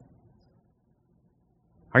don't.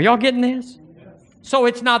 Are y'all getting this? So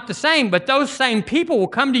it's not the same, but those same people will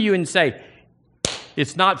come to you and say,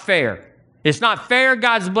 it's not fair. It's not fair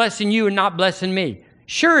God's blessing you and not blessing me.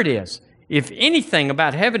 Sure it is. If anything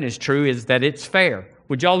about heaven is true, is that it's fair.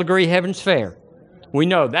 Would y'all agree heaven's fair? We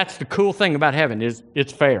know that's the cool thing about heaven is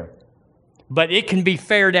it's fair. But it can be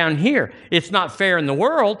fair down here. It's not fair in the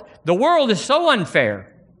world. The world is so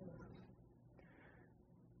unfair.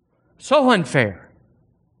 So unfair.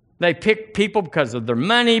 They pick people because of their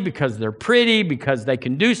money, because they're pretty, because they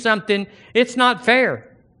can do something. It's not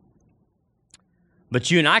fair.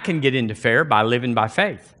 But you and I can get into fair by living by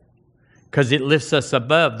faith because it lifts us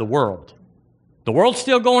above the world. The world's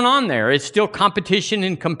still going on there. It's still competition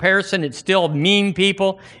and comparison. It's still mean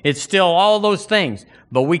people. It's still all those things.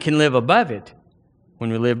 But we can live above it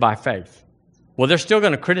when we live by faith. Well, they're still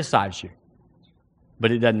going to criticize you.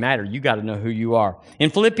 But it doesn't matter. You got to know who you are. In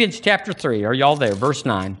Philippians chapter 3, are y'all there? Verse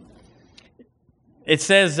 9. It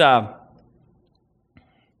says,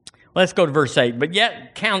 let's go to verse 8. But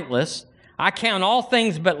yet countless, I count all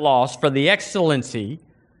things but loss for the excellency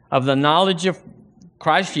of the knowledge of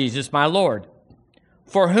Christ Jesus my Lord,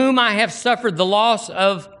 for whom I have suffered the loss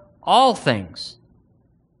of all things.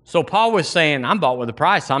 So Paul was saying, I'm bought with a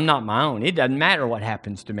price. I'm not my own. It doesn't matter what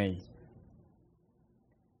happens to me.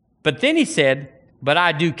 But then he said, but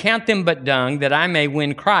I do count them but dung, that I may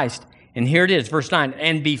win Christ. And here it is, verse 9,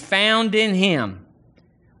 and be found in Him.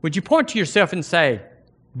 Would you point to yourself and say,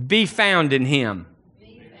 be found in Him?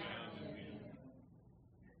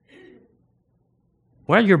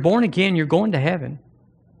 Well, you're born again. You're going to heaven.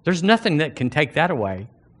 There's nothing that can take that away.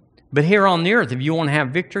 But here on the earth, if you want to have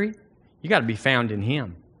victory, you got to be found in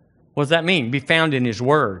Him. What does that mean? Be found in His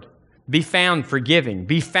Word. Be found forgiving.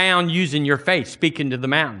 Be found using your faith, speaking to the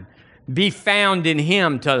mountain. Be found in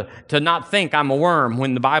Him to not think I'm a worm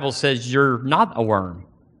when the Bible says you're not a worm.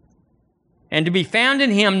 And to be found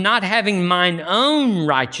in Him, not having mine own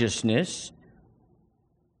righteousness,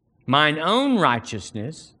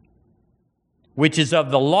 which is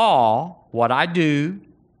of the law, what I do,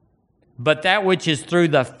 but that which is through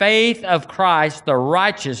the faith of Christ, the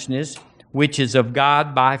righteousness which is of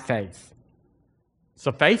God by faith. It's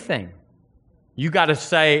a faith thing. You got to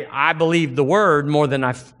say, I believe the Word more than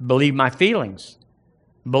I believe my feelings.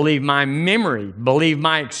 Believe my memory. Believe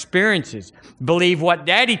my experiences. Believe what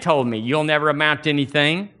Daddy told me. You'll never amount to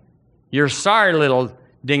anything. You're sorry, little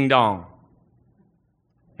ding-dong.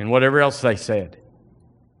 And whatever else they said.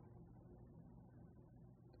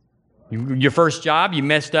 Your first job, you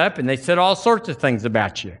messed up, and they said all sorts of things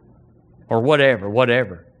about you. Or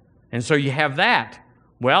whatever. And so you have that.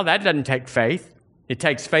 Well, that doesn't take faith. It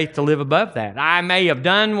takes faith to live above that. I may have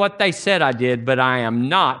done what they said I did, but I am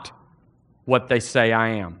not what they say I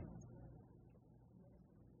am.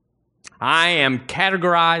 I am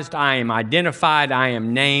categorized, I am identified, I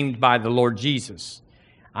am named by the Lord Jesus.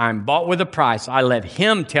 I am bought with a price. I let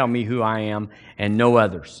Him tell me who I am and no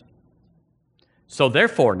others. So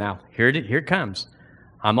therefore, now, here it comes.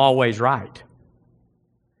 I'm always right.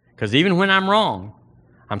 Because even when I'm wrong,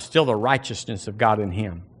 I'm still the righteousness of God in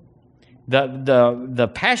Him.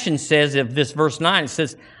 The Passion says of this verse 9, it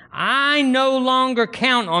says, I no longer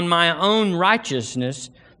count on my own righteousness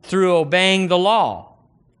through obeying the law.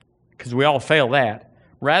 Because we all fail that.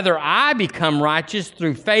 Rather, I become righteous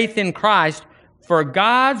through faith in Christ, for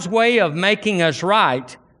God's way of making us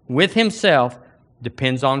right with Himself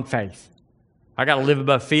depends on faith. I got to live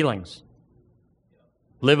above feelings,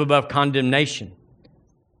 live above condemnation,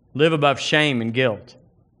 live above shame and guilt.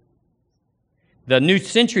 The New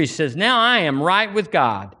Century says, now I am right with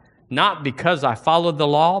God, not because I followed the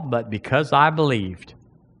law, but because I believed.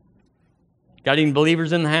 Got any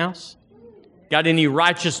believers in the house? Got any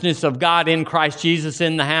righteousness of God in Christ Jesus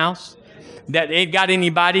in the house? That ain't got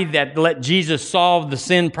anybody that let Jesus solve the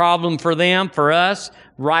sin problem for them, for us,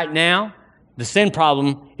 right now? The sin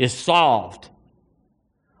problem is solved.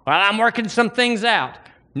 Well, I'm working some things out.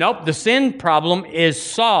 Nope, the sin problem is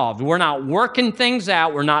solved. We're not working things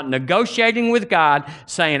out. We're not negotiating with God,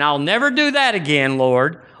 saying, I'll never do that again,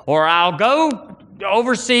 Lord, or I'll go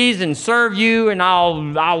overseas and serve you and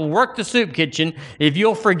I'll work the soup kitchen if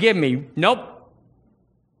you'll forgive me. Nope.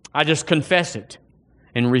 I just confess it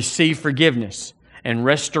and receive forgiveness and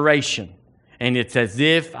restoration. And it's as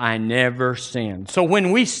if I never sinned. So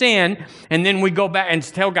when we sin and then we go back and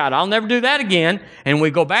tell God, I'll never do that again, and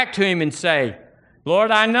we go back to Him and say,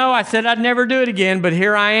 Lord, I know I said I'd never do it again, but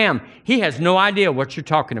here I am. He has no idea what you're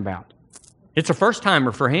talking about. It's a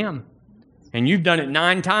first-timer for him. And you've done it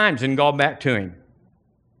 9 times and gone back to Him.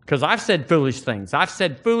 Because I've said foolish things. I've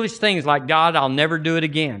said foolish things like, God, I'll never do it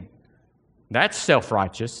again. That's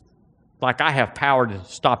self-righteous. Like I have power to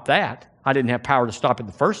stop that. I didn't have power to stop it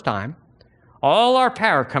the first time. All our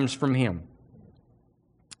power comes from Him.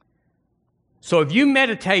 So if you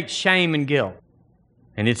meditate shame and guilt,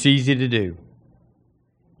 and it's easy to do,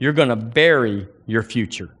 you're going to bury your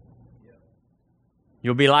future.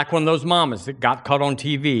 You'll be like one of those mamas that got caught on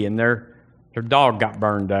TV and their dog got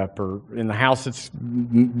burned up, or in the house that's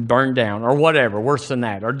burned down, or whatever, worse than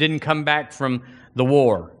that, or didn't come back from the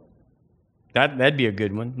war. That'd be a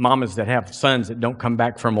good one. Mamas that have sons that don't come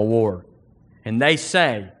back from a war. And they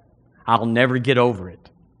say, I'll never get over it.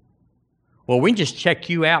 Well, we can just check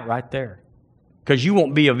you out right there, because you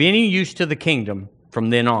won't be of any use to the kingdom from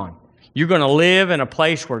then on. You're going to live in a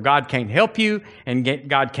place where God can't help you and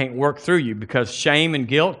God can't work through you, because shame and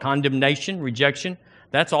guilt, condemnation, rejection,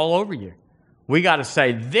 that's all over you. We got to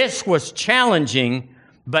say, this was challenging,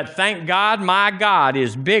 but thank God my God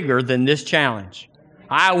is bigger than this challenge.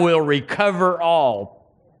 I will recover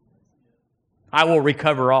all. I will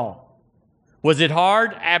recover all. Was it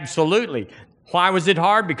hard? Absolutely. Why was it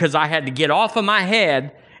hard? Because I had to get off of my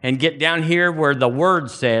head and get down here where the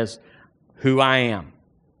Word says who I am.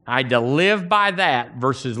 I had to live by that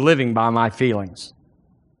versus living by my feelings.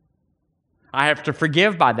 I have to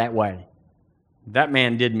forgive by that way. That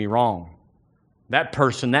man did me wrong. That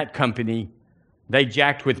person, that company, they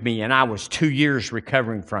jacked with me, and I was 2 years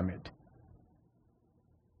recovering from it.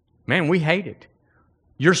 Man, we hate it.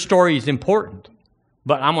 Your story is important,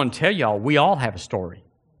 but I'm going to tell y'all, we all have a story.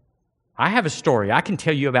 I have a story. I can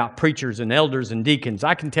tell you about preachers and elders and deacons.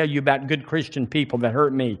 I can tell you about good Christian people that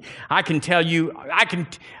hurt me. I can tell you, I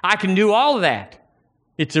can do all of that.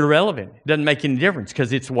 It's irrelevant. It doesn't make any difference,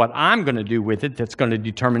 because it's what I'm going to do with it that's going to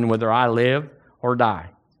determine whether I live or die.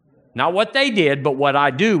 Not what they did, but what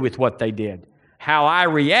I do with what they did. How I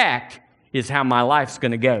react is how my life's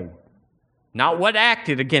going to go. Not what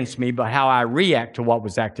acted against me, but how I react to what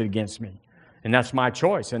was acted against me. And that's my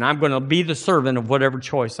choice. And I'm going to be the servant of whatever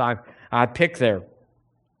choice I pick there.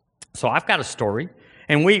 So I've got a story.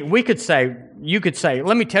 And we could say, you could say,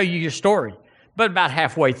 let me tell you your story. But about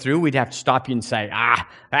halfway through, we'd have to stop you and say,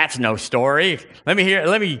 that's no story. Let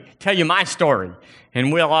me tell you my story.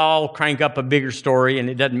 And we'll all crank up a bigger story, and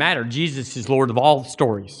it doesn't matter. Jesus is Lord of all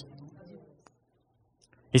stories.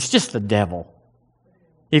 It's just the devil.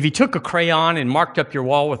 If you took a crayon and marked up your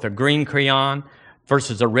wall with a green crayon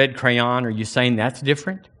versus a red crayon, are you saying that's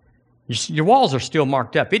different? Your walls are still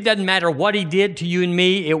marked up. It doesn't matter what he did to you and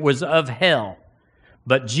me. It was of hell.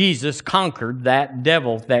 But Jesus conquered that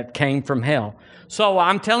devil that came from hell. So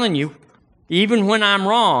I'm telling you, even when I'm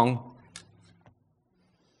wrong,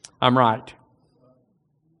 I'm right.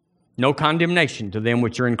 No condemnation to them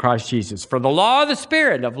which are in Christ Jesus. For the law of the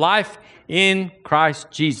Spirit of life in Christ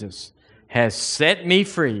Jesus has set me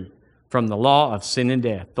free from the law of sin and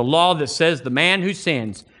death. The law that says the man who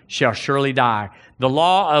sins shall surely die. The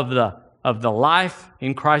law of the life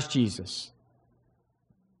in Christ Jesus.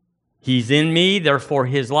 He's in me, therefore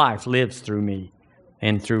His life lives through me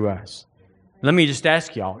and through us. Let me just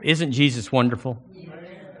ask y'all, isn't Jesus wonderful?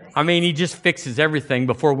 I mean, He just fixes everything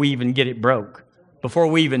before we even get it broke. Before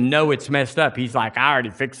we even know it's messed up, He's like, I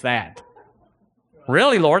already fixed that.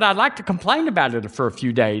 Really, Lord, I'd like to complain about it for a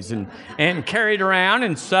few days and carry it around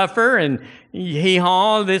and suffer and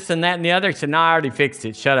hee-haw, this and that and the other. He said, no, I already fixed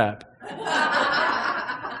it. Shut up.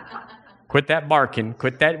 Quit that barking.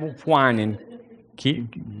 Quit that whining.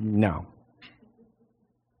 No.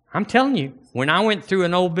 I'm telling you, when I went through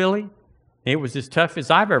an Old Billy, it was as tough as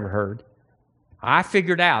I've ever heard. I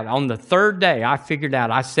figured out, on the third day,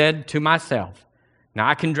 I said to myself, now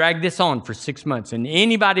I can drag this on for 6 months. And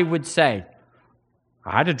anybody would say,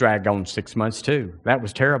 I'd have dragged on 6 months too. That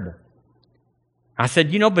was terrible. I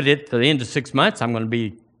said, but at the end of 6 months, I'm going to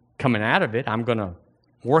be coming out of it. I'm going to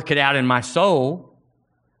work it out in my soul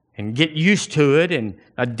and get used to it and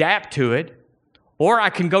adapt to it. Or I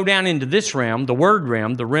can go down into this realm, the word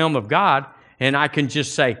realm, the realm of God, and I can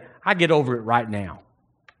just say, I get over it right now.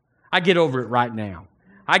 I get over it right now.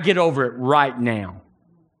 I get over it right now.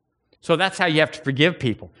 So that's how you have to forgive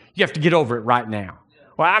people. You have to get over it right now.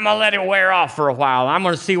 Well, I'm going to let it wear off for a while. I'm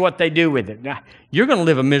going to see what they do with it. Now, you're going to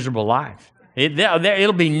live a miserable life.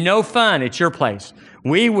 It'll be no fun at your place.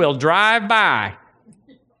 We will drive by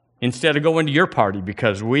instead of going to your party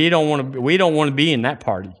because we don't want to be in that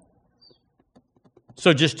party.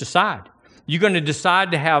 So just decide. You're going to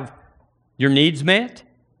decide to have your needs met?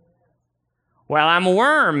 Well, I'm a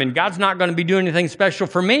worm, and God's not going to be doing anything special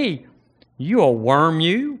for me. You a worm,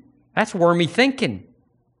 you? That's wormy thinking.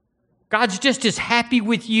 God's just as happy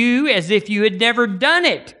with you as if you had never done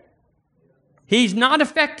it. He's not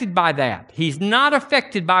affected by that. He's not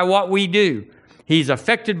affected by what we do. He's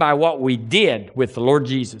affected by what we did with the Lord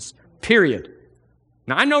Jesus, period.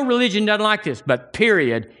 Now, I know religion doesn't like this, but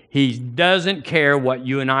period, He doesn't care what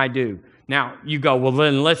you and I do. Now, you go, well,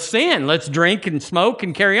 then let's sin. Let's drink and smoke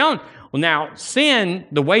and carry on. Well, now, sin,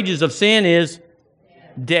 the wages of sin is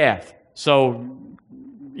death. So,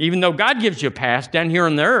 even though God gives you a pass down here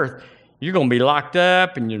on the earth, you're going to be locked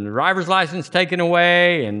up and your driver's license taken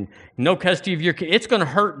away and no custody of your kids. It's going to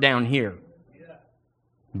hurt down here.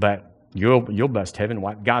 But you'll bust heaven.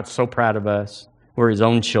 God's so proud of us. We're His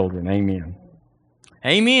own children. Amen.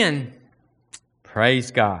 Amen.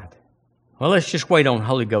 Praise God. Well, let's just wait on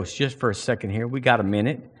Holy Ghost just for a second here. We got a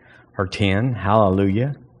minute or 10.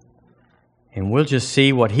 Hallelujah. And we'll just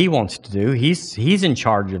see what He wants to do. He's in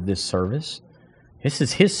charge of this service. This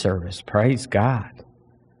is His service. Praise God.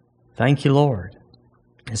 Thank you, Lord.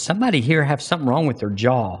 Does somebody here have something wrong with their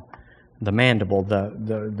jaw? The mandible,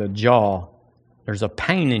 the jaw. There's a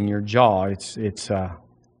pain in your jaw.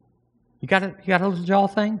 You got a little jaw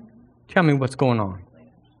thing? Tell me what's going on.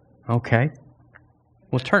 Okay.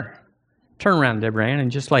 Well, turn around, Deborah Ann,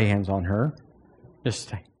 and just lay hands on her. Just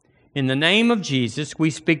say, in the name of Jesus, we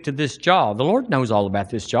speak to this jaw. The Lord knows all about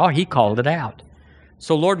this jaw. He called it out.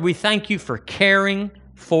 So, Lord, we thank You for caring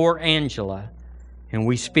for Angela. And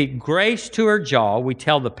we speak grace to her jaw. We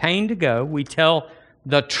tell the pain to go. We tell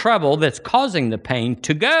the trouble that's causing the pain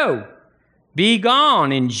to go. Be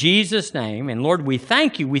gone in Jesus' name. And Lord, we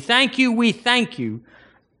thank You. We thank You. We thank You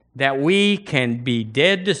that we can be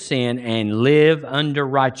dead to sin and live under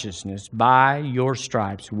righteousness. By Your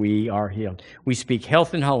stripes we are healed. We speak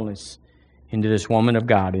health and wholeness into this woman of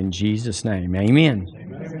God in Jesus' name. Amen.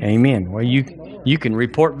 Amen. Amen. Well, you can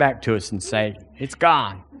report back to us and say, it's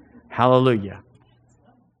gone. Hallelujah.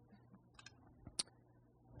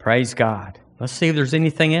 Praise God. Let's see if there's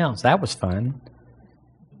anything else. That was fun.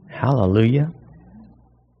 Hallelujah.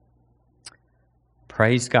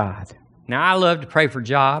 Praise God. Now, I love to pray for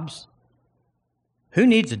jobs. Who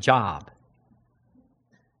needs a job?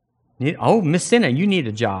 Oh, Miss Senna, you need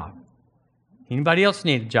a job. Anybody else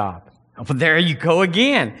need a job? Oh, well, there you go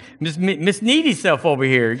again. Miss Needy Self over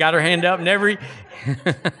here. Got her hand up and every...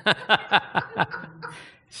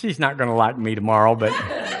 She's not going to like me tomorrow, but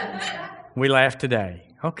we laughed today.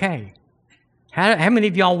 Okay. How many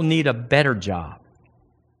of y'all need a better job?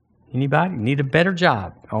 Anybody need a better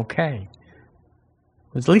job? Okay.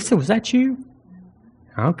 Lisa, was that you?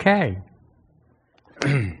 Okay.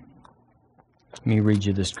 Let me read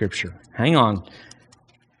you the scripture. Hang on.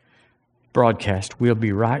 Broadcast. We'll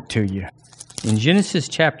be right to you. In Genesis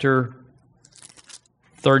chapter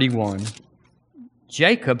 31,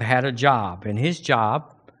 Jacob had a job, and his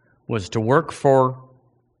job was to work for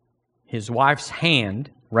his wife's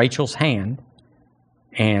hand, Rachel's hand,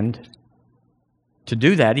 and to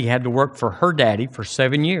do that, he had to work for her daddy for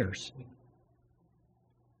 7 years.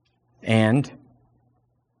 And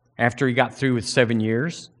after he got through with 7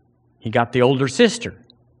 years, he got the older sister.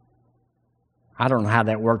 I don't know how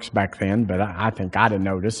that works back then, but I think I'd have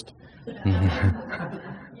noticed.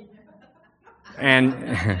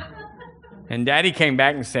 And Daddy came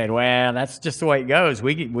back and said, well, that's just the way it goes.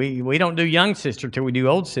 We don't do young sister till we do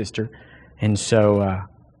old sister. And so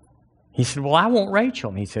he said, well, I want Rachel.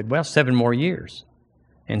 And he said, well, 7 more years.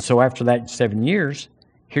 And so after that 7 years,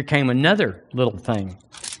 here came another little thing.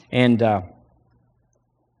 And let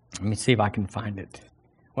me see if I can find it.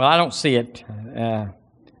 Well, I don't see it.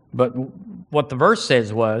 But what the verse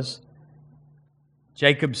says was,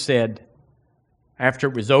 Jacob said, after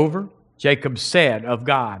it was over, Jacob said of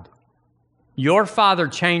God, your father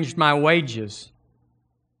changed my wages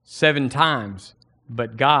 7 times,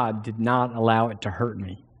 but God did not allow it to hurt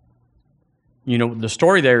me. You know, the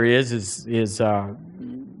story there is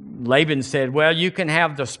Laban said, well, you can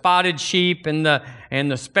have the spotted sheep and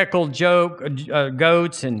the speckled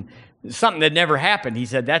goats and something that never happened. He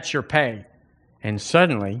said, that's your pay. And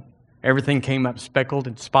suddenly, everything came up speckled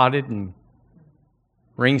and spotted and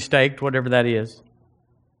ring-staked, whatever that is.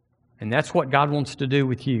 And that's what God wants to do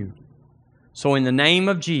with you. So in the name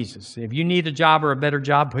of Jesus, if you need a job or a better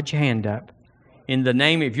job, put your hand up. In the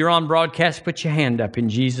name, if you're on broadcast, put your hand up in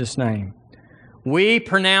Jesus' name. We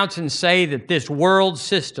pronounce and say that this world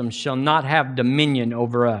system shall not have dominion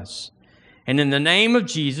over us. And in the name of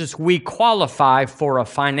Jesus, we qualify for a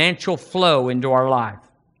financial flow into our life.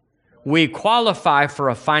 We qualify for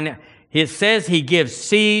it says He gives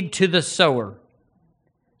seed to the sower.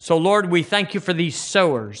 So Lord, we thank You for these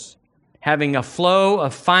sowers having a flow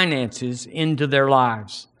of finances into their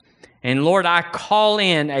lives. And Lord, I call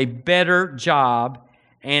in a better job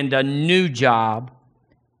and a new job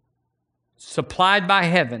supplied by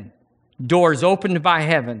heaven, doors opened by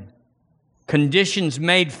heaven, conditions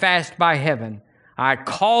made fast by heaven. I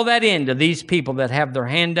call that into these people that have their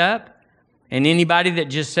hand up, and anybody that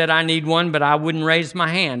just said, I need one, but I wouldn't raise my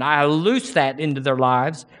hand. I loose that into their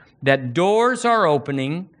lives, that doors are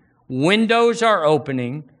opening, windows are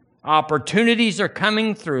opening, opportunities are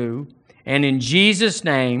coming through, and in Jesus'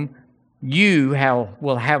 name, you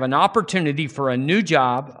will have an opportunity for a new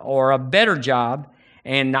job or a better job.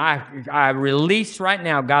 And I release right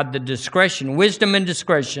now, God, the discretion, wisdom and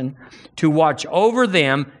discretion to watch over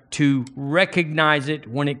them, to recognize it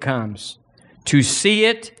when it comes, to see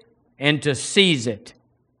it and to seize it.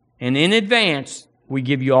 And in advance, we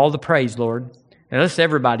give You all the praise, Lord. And let's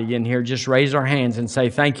everybody in here just raise our hands and say,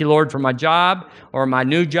 thank You, Lord, for my job or my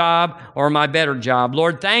new job or my better job.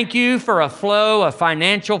 Lord, thank You for a flow, a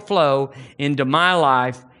financial flow into my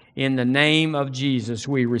life. In the name of Jesus,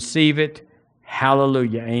 we receive it.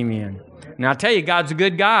 Hallelujah. Amen. Now, I tell you, God's a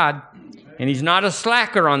good God, and He's not a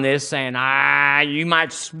slacker on this, saying, you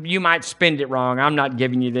might spend it wrong. I'm not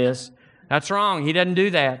giving you this. That's wrong. He doesn't do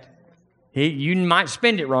that. You might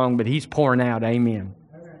spend it wrong, but He's pouring out. Amen.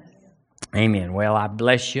 Amen. Well, I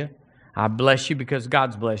bless you. I bless you because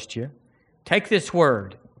God's blessed you. Take this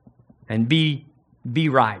word and be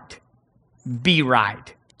right. Be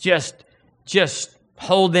right. Just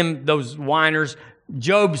hold them, those whiners.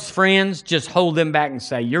 Job's friends, just hold them back and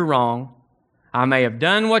say, you're wrong. I may have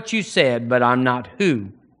done what you said, but I'm not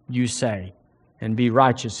who you say. And be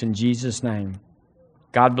righteous in Jesus' name.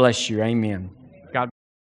 God bless you. Amen.